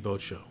Miami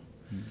Boat Show.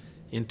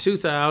 In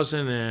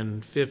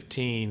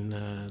 2015,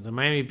 the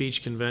Miami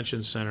Beach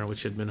Convention Center,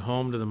 which had been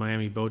home to the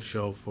Miami Boat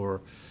Show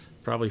for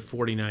probably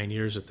 49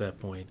 years at that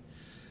point,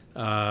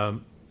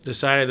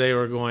 decided they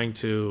were going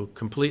to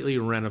completely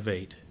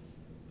renovate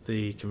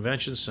the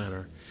convention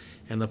center.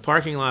 And the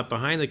parking lot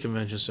behind the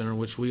convention center,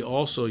 which we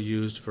also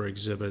used for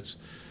exhibits,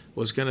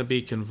 was going to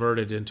be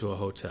converted into a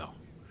hotel.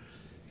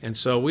 And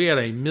so we had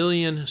a 1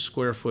 million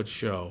square foot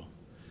show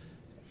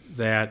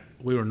that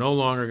we were no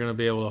longer going to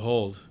be able to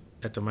hold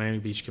at the Miami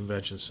Beach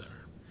Convention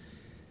Center.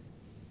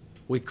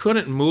 We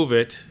couldn't move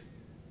it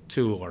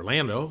to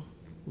Orlando.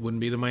 It wouldn't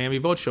be the Miami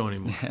Boat Show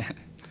anymore.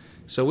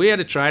 So we had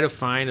to try to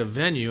find a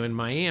venue in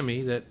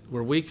Miami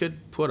where we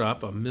could put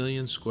up a 1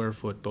 million square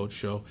foot boat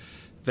show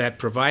that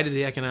provided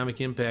the economic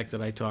impact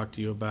that I talked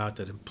to you about,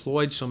 that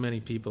employed so many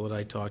people that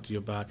I talked to you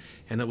about,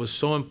 and that was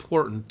so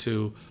important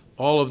to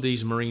all of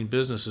these marine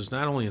businesses,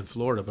 not only in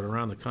Florida, but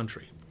around the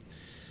country.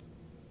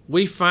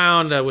 We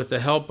found, with the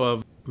help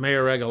of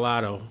Mayor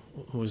Regalado,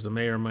 who was the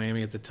mayor of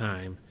Miami at the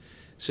time,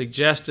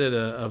 suggested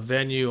a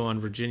venue on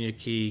Virginia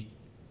Key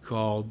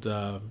called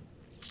the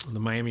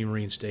Miami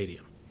Marine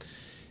Stadium.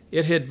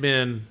 It had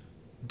been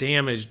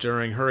damaged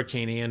during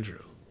Hurricane Andrew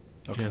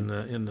in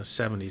the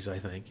 70s, I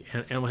think,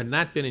 and had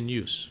not been in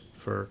use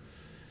for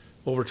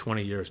over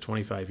 20 years,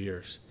 25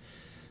 years.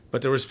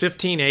 But there was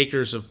 15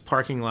 acres of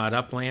parking lot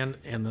upland,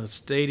 and the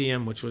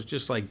stadium, which was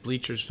just like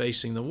bleachers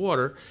facing the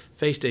water,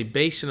 faced a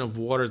basin of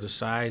water the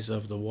size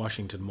of the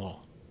Washington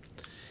Mall.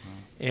 Wow.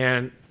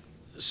 And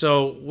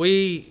so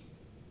we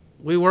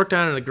worked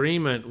on an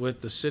agreement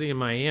with the city of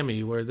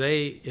Miami where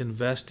they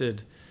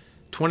invested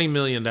 $20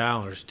 million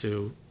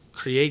to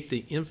create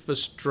the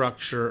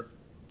infrastructure,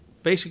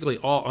 basically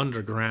all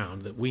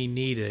underground, that we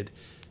needed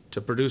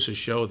to produce a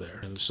show there.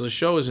 And so the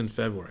show is in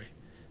February.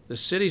 The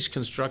city's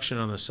construction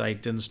on the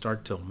site didn't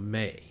start till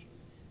May.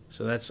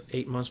 So that's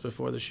 8 months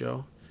before the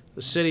show.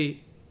 The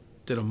city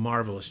did a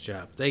marvelous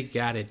job. They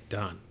got it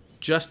done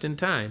just in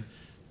time,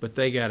 but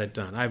they got it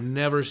done. I've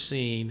never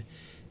seen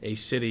a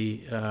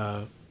city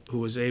who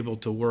was able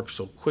to work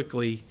so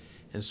quickly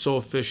and so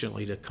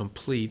efficiently to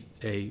complete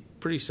a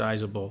pretty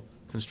sizable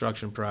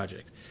construction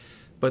project.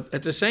 But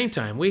at the same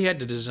time, we had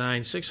to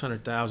design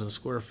 600,000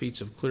 square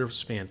feet of clear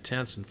span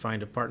tents and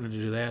find a partner to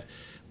do that.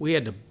 We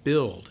had to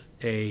build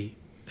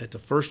at the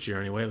first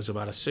year anyway, it was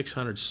about a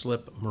 600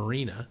 slip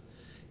marina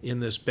in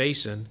this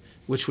basin,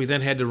 which we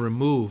then had to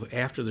remove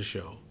after the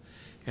show.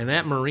 And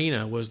that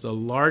marina was the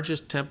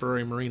largest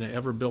temporary marina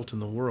ever built in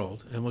the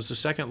world, and was the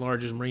second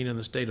largest marina in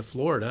the state of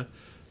Florida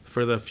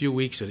for the few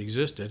weeks it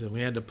existed, and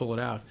we had to pull it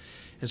out.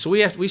 And so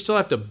we still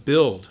have to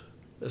build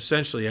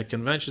essentially a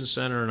convention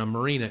center and a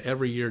marina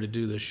every year to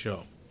do this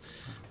show.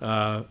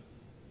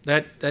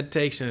 That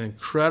takes an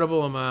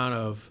incredible amount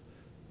of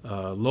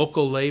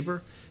local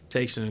labor,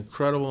 takes an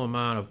incredible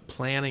amount of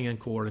planning and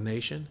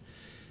coordination.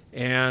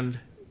 And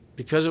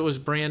because it was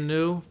brand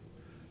new,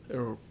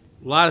 there were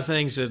a lot of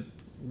things that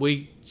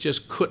we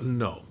just couldn't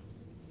know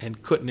and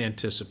couldn't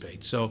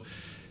anticipate. So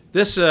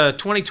this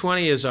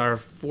 2020 is our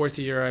fourth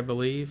year, I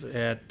believe,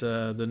 at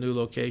the new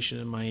location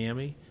in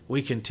Miami.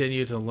 We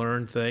continue to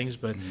learn things,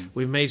 but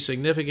we've made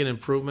significant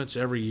improvements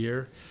every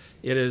year.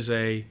 It is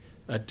a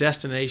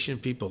destination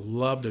people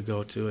love to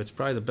go to. It's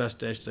probably the best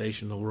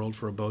destination in the world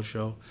for a boat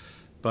show,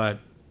 but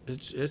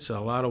it's a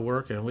lot of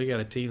work, and we got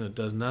a team that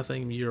does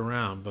nothing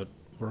year-round but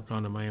work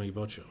on the Miami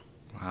Boat Show.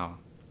 Wow,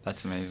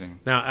 that's amazing.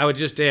 Now, I would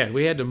just add,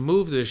 we had to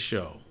move this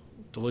show.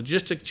 The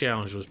logistic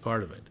challenge was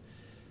part of it,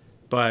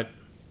 but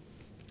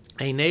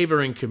a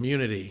neighboring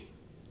community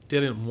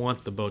didn't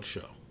want the boat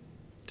show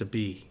to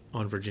be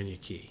on Virginia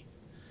Key.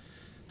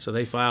 So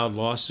they filed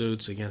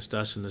lawsuits against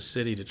us in the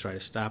city to try to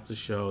stop the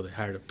show. They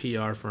hired a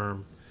PR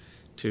firm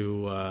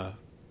to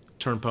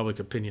turn public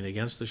opinion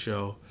against the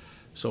show.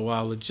 So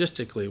while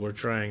logistically we're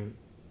trying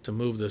to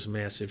move this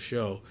massive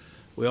show,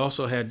 we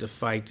also had to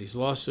fight these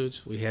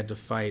lawsuits. We had to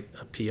fight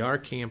a PR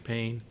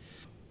campaign.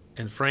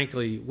 And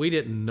frankly, we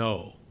didn't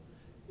know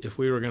if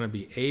we were going to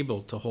be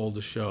able to hold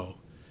the show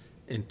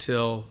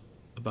until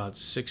about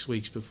 6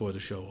 weeks before the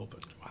show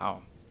opened.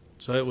 Wow.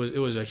 So it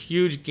was a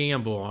huge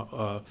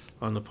gamble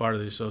on the part of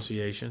the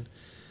association.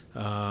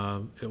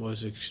 It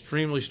was an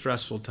extremely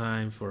stressful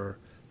time for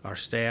our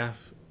staff.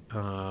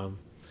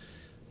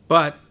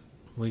 But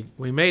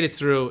we made it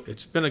through.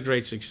 It's been a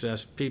great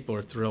success. People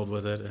are thrilled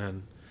with it,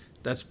 and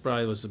that's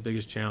probably was the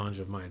biggest challenge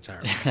of my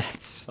entire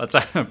life. That's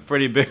a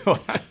pretty big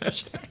one.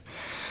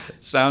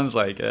 Sounds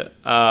like it.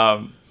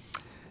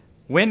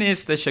 When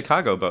is the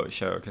Chicago Boat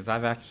Show? Because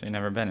I've actually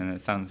never been, and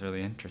it sounds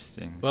really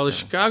interesting. Well, the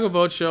Chicago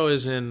Boat Show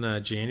is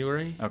in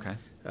January. Okay.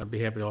 I'd be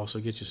happy to also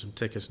get you some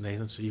tickets,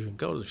 Nathan, so you can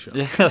go to the show.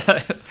 Yeah.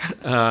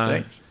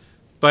 Thanks.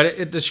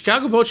 But the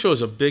Chicago Boat Show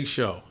is a big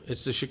show.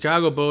 It's the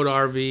Chicago Boat,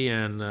 RV,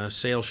 and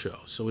Sail Show.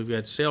 So we've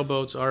got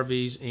sailboats,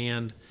 RVs,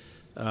 and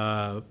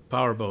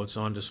power boats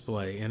on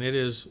display, and it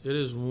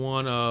is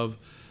one of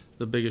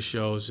the biggest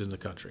shows in the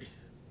country.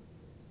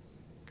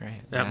 Great.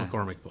 At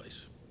McCormick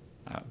Place.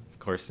 Of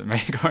course, it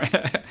may go.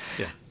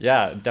 Yeah.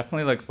 Yeah,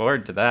 definitely look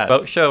forward to that.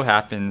 Boat show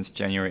happens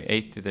January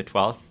 8th through the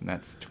 12th, and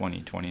that's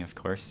 2020, of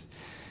course.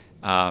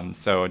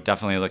 So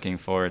definitely looking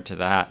forward to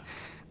that.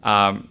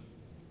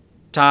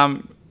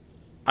 Tom,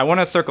 I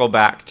want to circle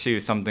back to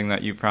something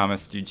that you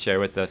promised you'd share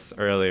with us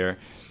earlier,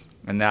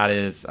 and that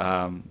is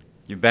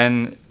you've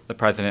been the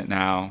president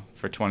now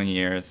for 20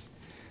 years.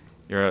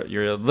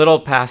 You're a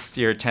little past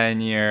your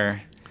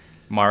 10-year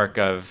mark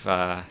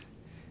of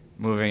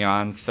moving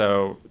on.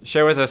 So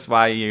share with us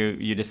why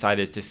you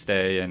decided to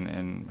stay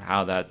and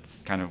how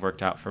that's kind of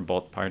worked out for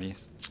both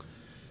parties.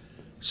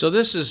 So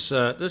this is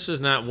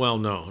not well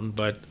known,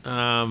 but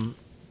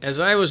as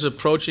I was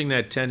approaching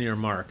that 10-year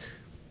mark,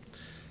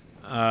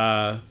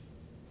 a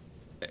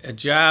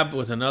job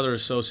with another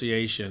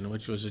association,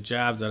 which was a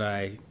job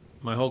that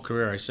my whole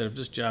career, I said, if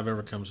this job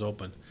ever comes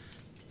open,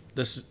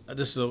 this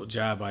is the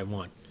job I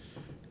want.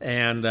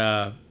 And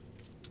I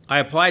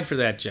applied for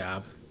that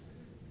job,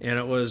 and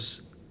it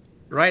was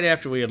right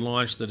after we had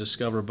launched the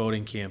Discover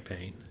Boating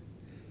campaign.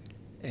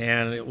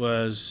 And it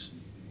was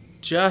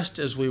just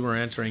as we were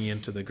entering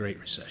into the Great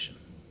Recession.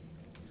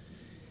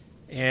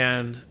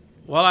 And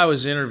while I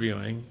was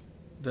interviewing,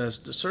 the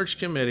search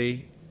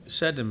committee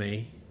said to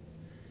me,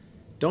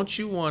 don't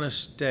you want to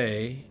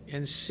stay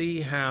and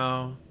see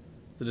how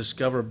the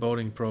Discover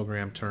Boating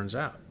program turns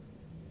out?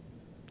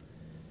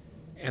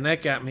 And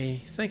that got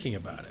me thinking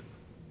about it.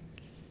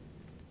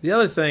 The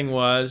other thing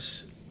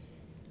was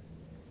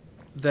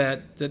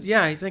that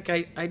yeah, I think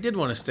I did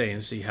want to stay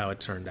and see how it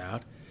turned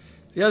out.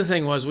 The other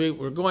thing was we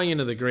were going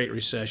into the Great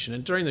Recession,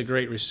 and during the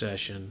Great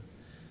Recession,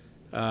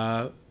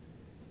 not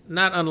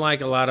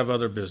unlike a lot of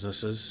other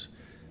businesses,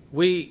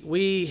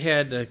 we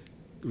had to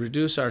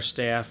reduce our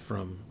staff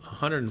from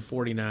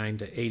 149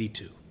 to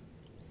 82.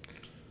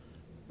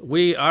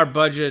 Our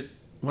budget,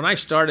 when I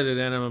started at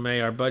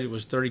NMMA, our budget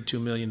was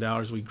 $32 million.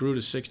 We grew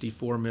to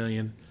 $64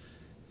 million.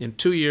 In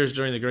 2 years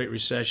during the Great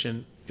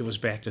Recession, it was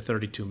back to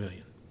 $32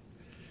 million.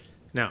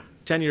 Now,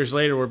 10 years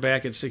later, we're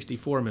back at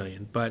 $64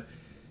 million. But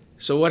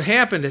so what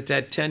happened at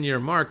that 10-year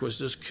mark was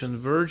this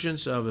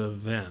convergence of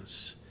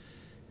events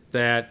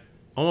that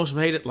almost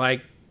made it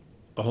like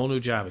a whole new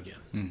job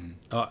again,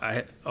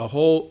 a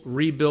whole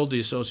rebuild the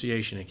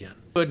association again.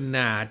 Could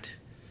not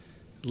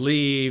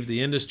leave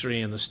the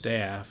industry and the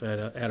staff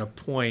at a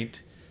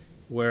point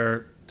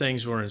where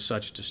things were in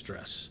such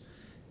distress.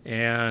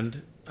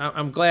 And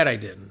I'm glad I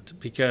didn't,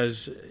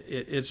 because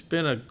it's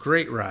been a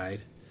great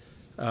ride.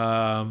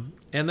 And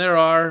there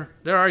are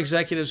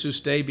executives who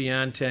stay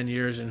beyond 10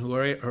 years and who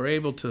are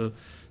able to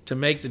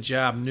make the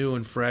job new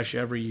and fresh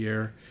every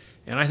year.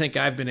 And I think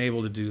I've been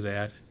able to do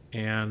that.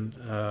 And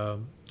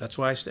that's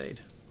why I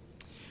stayed.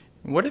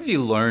 What have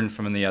you learned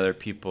from the other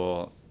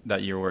people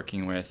that you're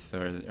working with,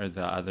 or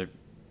the other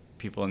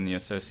people in the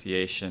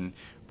association?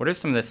 What are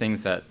some of the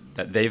things that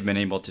they've been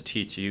able to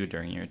teach you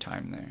during your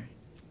time there?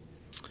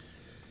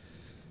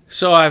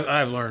 So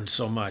I've learned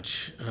so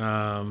much.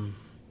 Probably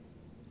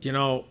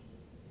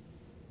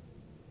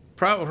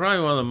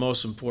one of the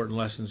most important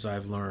lessons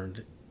I've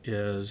learned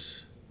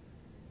is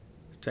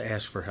to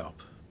ask for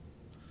help.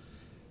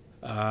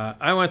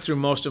 I went through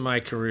most of my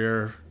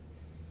career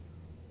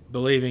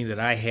believing that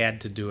I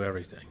had to do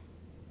everything,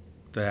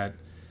 that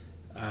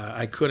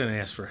I couldn't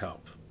ask for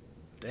help.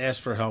 To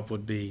ask for help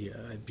would be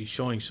I'd be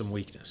showing some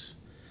weakness.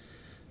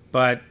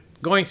 But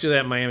going through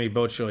that Miami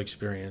Boat Show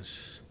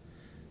experience,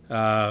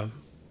 I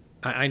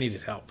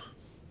needed help.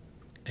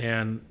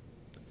 And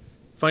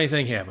funny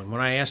thing happened.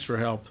 When I asked for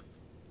help,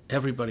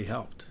 everybody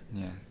helped.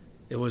 Yeah.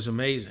 It was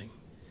amazing.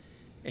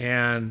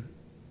 And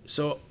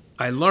so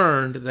I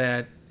learned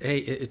that, hey,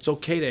 it's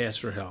okay to ask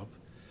for help.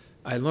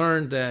 I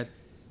learned that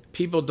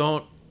people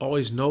don't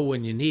always know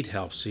when you need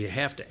help, so you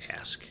have to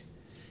ask.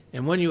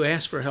 And when you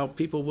ask for help,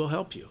 people will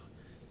help you.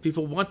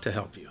 People want to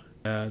help you.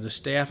 The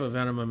staff of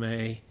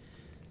NMMA,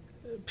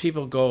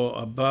 people go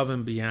above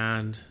and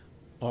beyond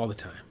all the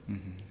time.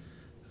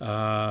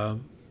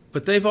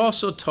 But they've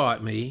also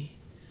taught me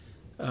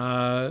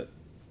the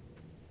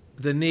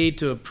need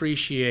to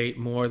appreciate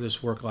more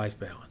this work-life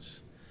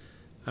balance.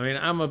 I mean,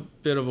 I'm a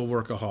bit of a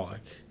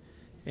workaholic,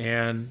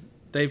 and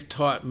they've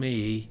taught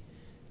me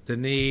the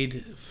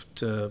need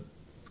to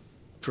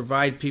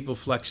provide people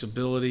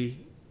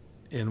flexibility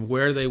in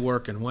where they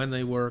work and when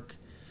they work,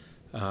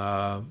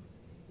 so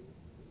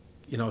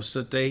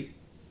that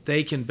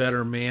they can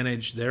better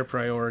manage their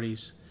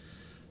priorities.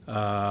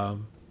 They've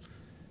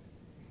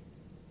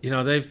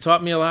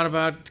taught me a lot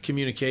about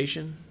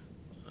communication.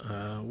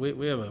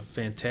 We have a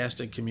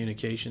fantastic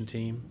communication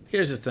team.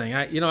 Here's the thing.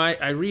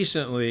 I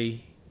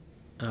recently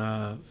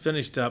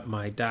finished up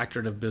my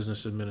doctorate of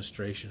business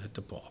administration at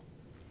DePaul.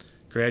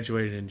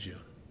 Graduated in June.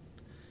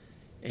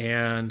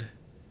 And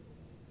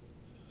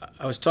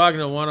I was talking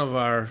to one of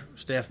our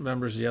staff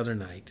members the other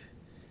night,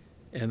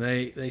 and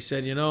they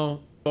said, I've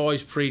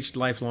always preached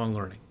lifelong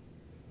learning.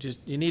 Just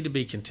you need to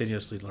be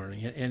continuously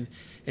learning,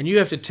 and you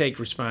have to take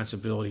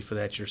responsibility for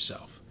that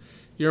yourself.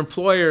 Your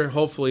employer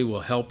hopefully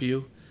will help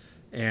you,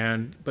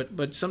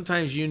 but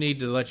sometimes you need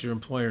to let your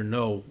employer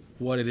know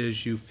what it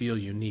is you feel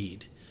you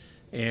need.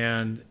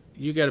 and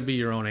you got to be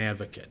your own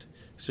advocate.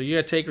 So you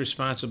got to take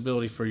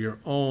responsibility for your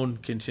own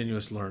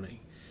continuous learning.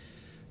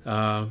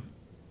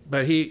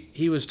 But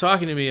he was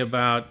talking to me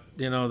about,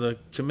 the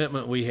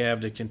commitment we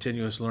have to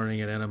continuous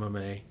learning at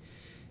NMMA.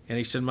 And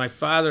he said, my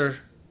father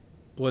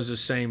was the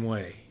same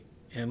way.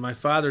 And my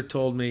father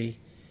told me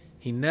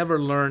he never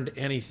learned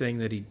anything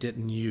that he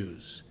didn't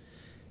use.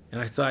 And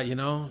I thought,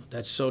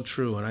 that's so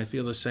true, and I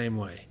feel the same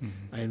way.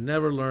 Mm-hmm. I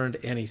never learned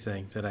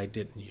anything that I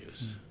didn't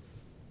use.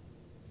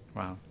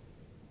 Wow.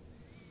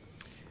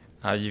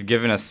 You've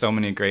given us so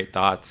many great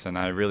thoughts, and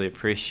I really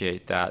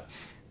appreciate that.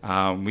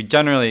 We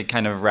generally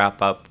kind of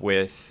wrap up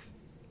with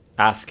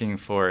asking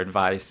for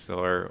advice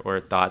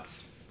or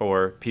thoughts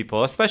for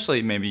people,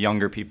 especially maybe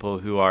younger people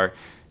who are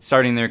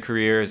starting their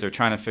careers or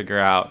trying to figure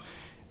out,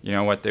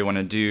 what they want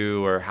to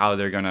do or how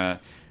they're going to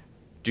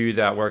do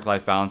that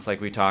work-life balance like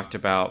we talked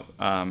about.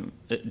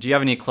 Do you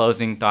have any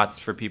closing thoughts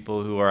for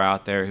people who are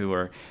out there who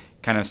are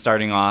kind of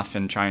starting off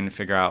and trying to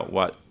figure out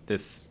what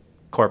this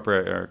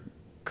corporate or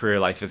career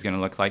life is going to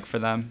look like for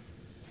them?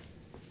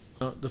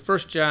 The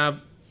first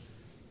job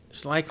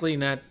is likely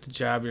not the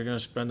job you're going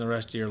to spend the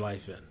rest of your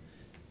life in.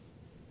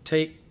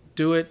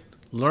 Do it,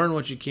 learn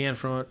what you can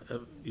from it.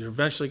 You're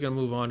eventually going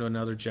to move on to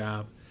another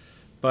job.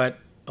 But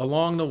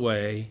along the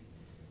way,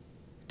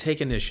 take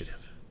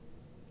initiative.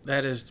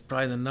 That is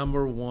probably the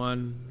number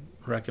one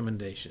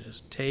recommendation,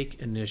 is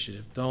take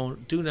initiative.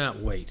 Do not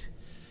wait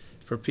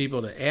for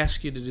people to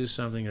ask you to do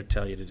something or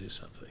tell you to do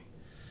something.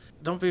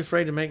 Don't be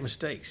afraid to make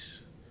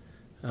mistakes.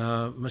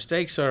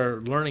 Mistakes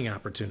are learning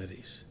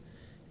opportunities.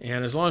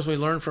 And as long as we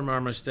learn from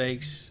our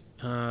mistakes,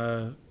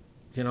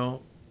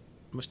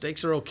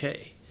 mistakes are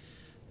okay.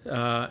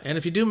 And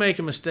if you do make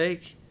a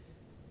mistake,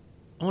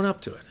 own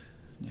up to it.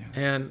 Yeah.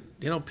 And,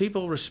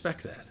 people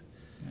respect that.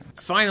 Yeah.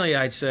 Finally,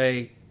 I'd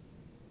say,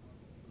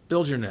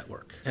 build your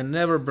network and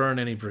never burn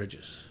any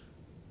bridges.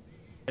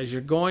 As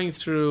you're going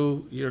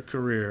through your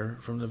career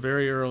from the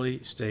very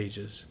early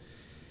stages,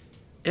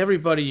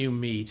 everybody you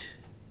meet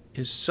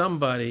is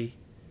somebody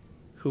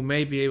who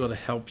may be able to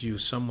help you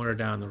somewhere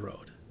down the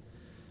road.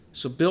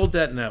 So build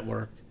that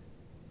network,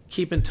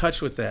 keep in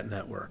touch with that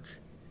network,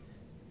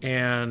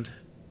 and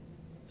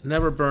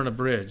never burn a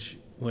bridge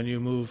when you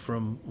move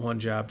from one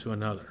job to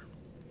another.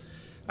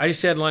 I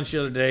just had lunch the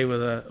other day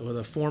with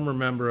a former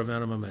member of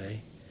NMMA.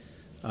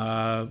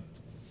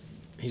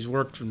 He's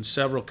worked in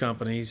several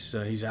companies.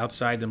 He's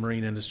outside the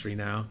marine industry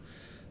now.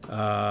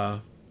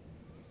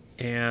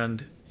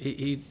 And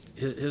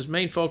his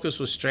main focus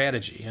was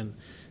strategy. And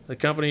the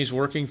company he's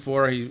working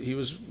for, he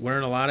was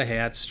wearing a lot of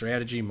hats: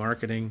 strategy,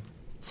 marketing,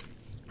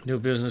 new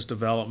business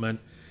development.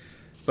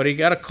 But he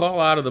got a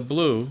call out of the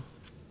blue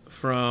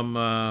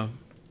from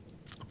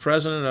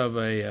president of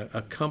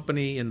a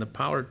company in the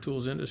power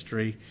tools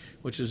industry,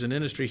 which is an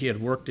industry he had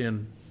worked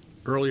in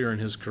earlier in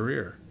his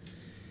career.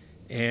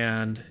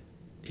 And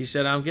he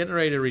said, I'm getting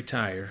ready to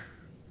retire,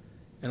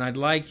 and I'd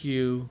like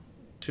you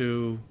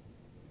to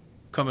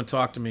come and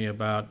talk to me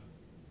about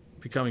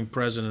becoming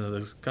president of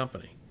this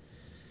company.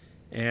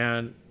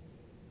 And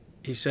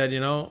he said,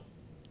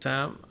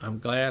 Tom, I'm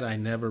glad I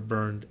never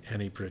burned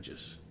any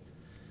bridges,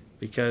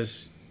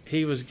 because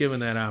he was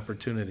given that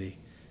opportunity,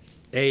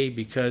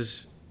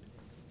 because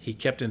he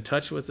kept in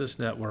touch with this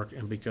network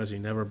and because he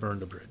never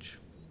burned a bridge.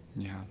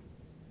 Yeah.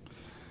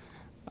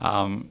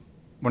 One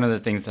of the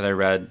things that I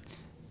read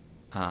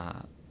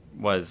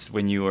was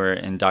when you were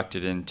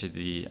inducted into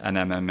the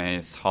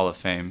NMMA's Hall of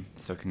Fame.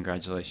 So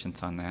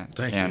congratulations on that.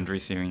 Thank and you.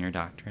 Receiving your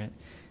doctorate.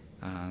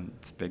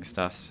 It's big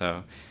stuff,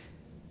 so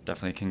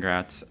definitely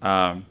congrats.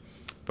 But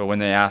when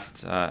they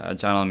asked a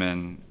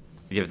gentleman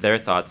to give their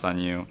thoughts on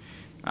you,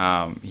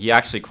 he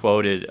actually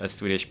quoted a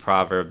Swedish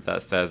proverb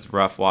that says,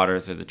 rough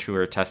waters are the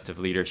truer test of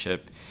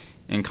leadership.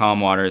 In calm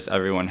waters,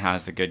 everyone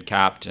has a good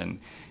captain.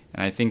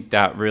 And I think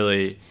that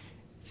really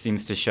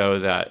seems to show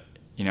that,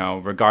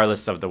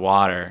 regardless of the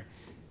water,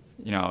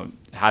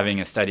 having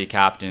a steady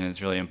captain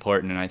is really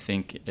important. And I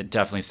think it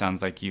definitely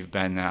sounds like you've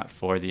been that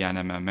for the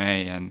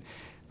NMMA.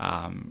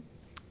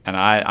 And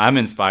I'm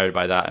inspired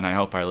by that, and I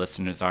hope our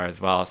listeners are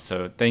as well.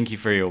 So thank you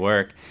for your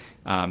work.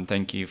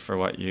 Thank you for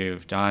what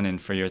you've done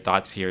and for your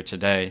thoughts here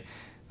today.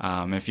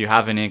 If you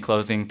have any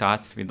closing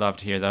thoughts, we'd love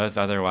to hear those.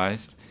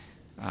 Otherwise,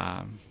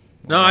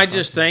 I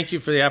just thank you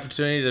for the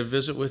opportunity to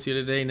visit with you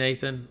today,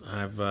 Nathan.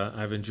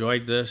 I've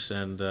enjoyed this,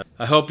 and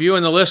I hope you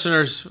and the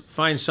listeners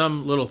find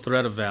some little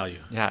thread of value.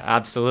 Yeah,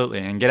 absolutely.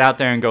 And get out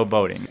there and go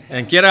boating.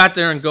 And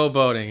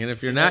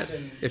if you're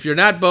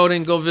not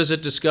boating, go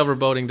visit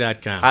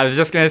discoverboating.com. I was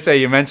just going to say,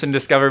 you mentioned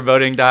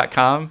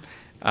discoverboating.com.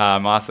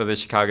 Also the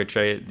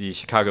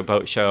Chicago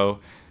Boat Show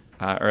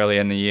early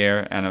in the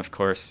year, and of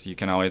course you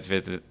can always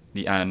visit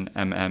the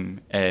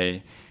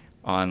NMMA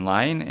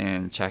online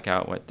and check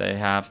out what they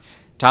have.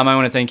 Tom, I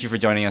want to thank you for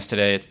joining us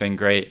today. It's been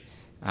great.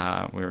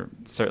 We're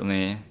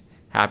certainly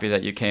happy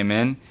that you came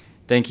in.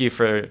 Thank you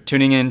for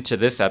tuning in to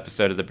this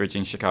episode of the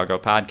Bridging Chicago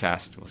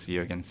podcast. We'll see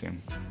you again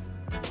soon.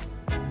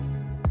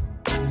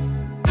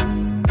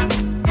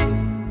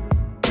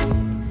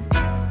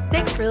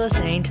 Thanks Thanks for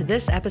listening to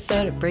this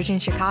episode of Bridging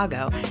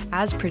Chicago,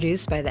 as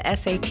produced by the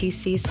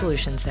SATC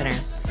Solution Center.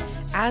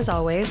 As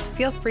always,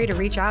 feel free to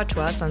reach out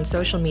to us on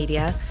social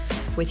media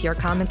with your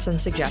comments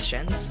and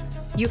suggestions.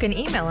 You can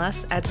email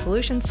us at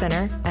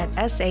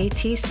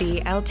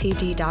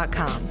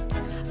solutioncenter@satcltd.com.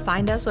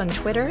 Find us on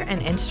Twitter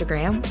and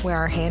Instagram, where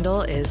our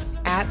handle is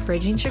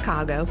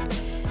 @BridgingChicago.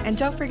 And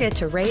don't forget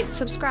to rate,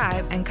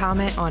 subscribe, and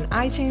comment on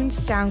iTunes,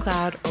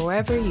 SoundCloud, or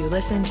wherever you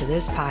listen to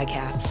this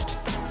podcast.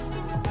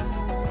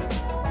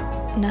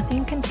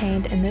 Nothing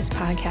contained in this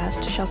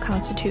podcast shall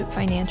constitute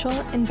financial,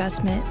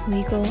 investment,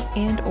 legal,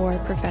 and/or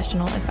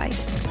professional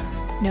advice.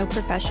 No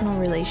professional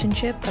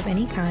relationship of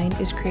any kind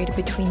is created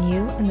between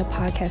you and the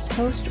podcast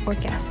host or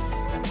guests.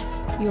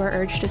 You are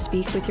urged to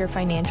speak with your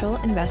financial,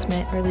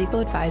 investment, or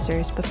legal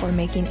advisors before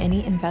making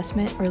any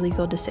investment or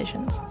legal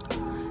decisions.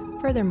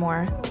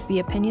 Furthermore, the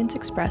opinions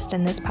expressed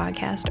in this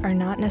podcast are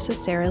not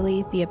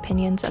necessarily the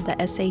opinions of the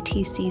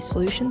SATC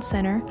Solution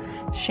Center,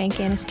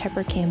 Schenck Annis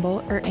Tepper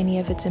Campbell, or any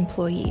of its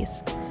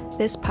employees.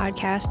 This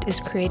podcast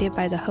is created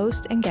by the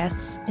host and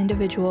guests'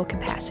 individual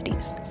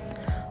capacities.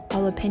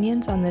 All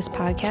opinions on this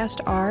podcast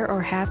are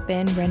or have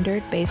been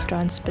rendered based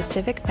on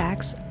specific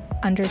facts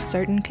under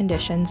certain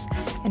conditions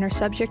and are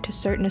subject to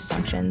certain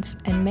assumptions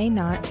and may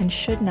not and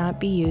should not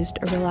be used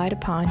or relied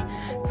upon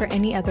for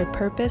any other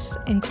purpose,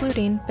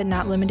 including but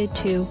not limited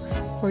to,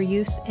 for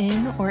use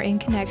in or in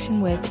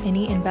connection with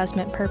any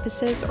investment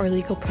purposes or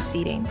legal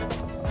proceeding.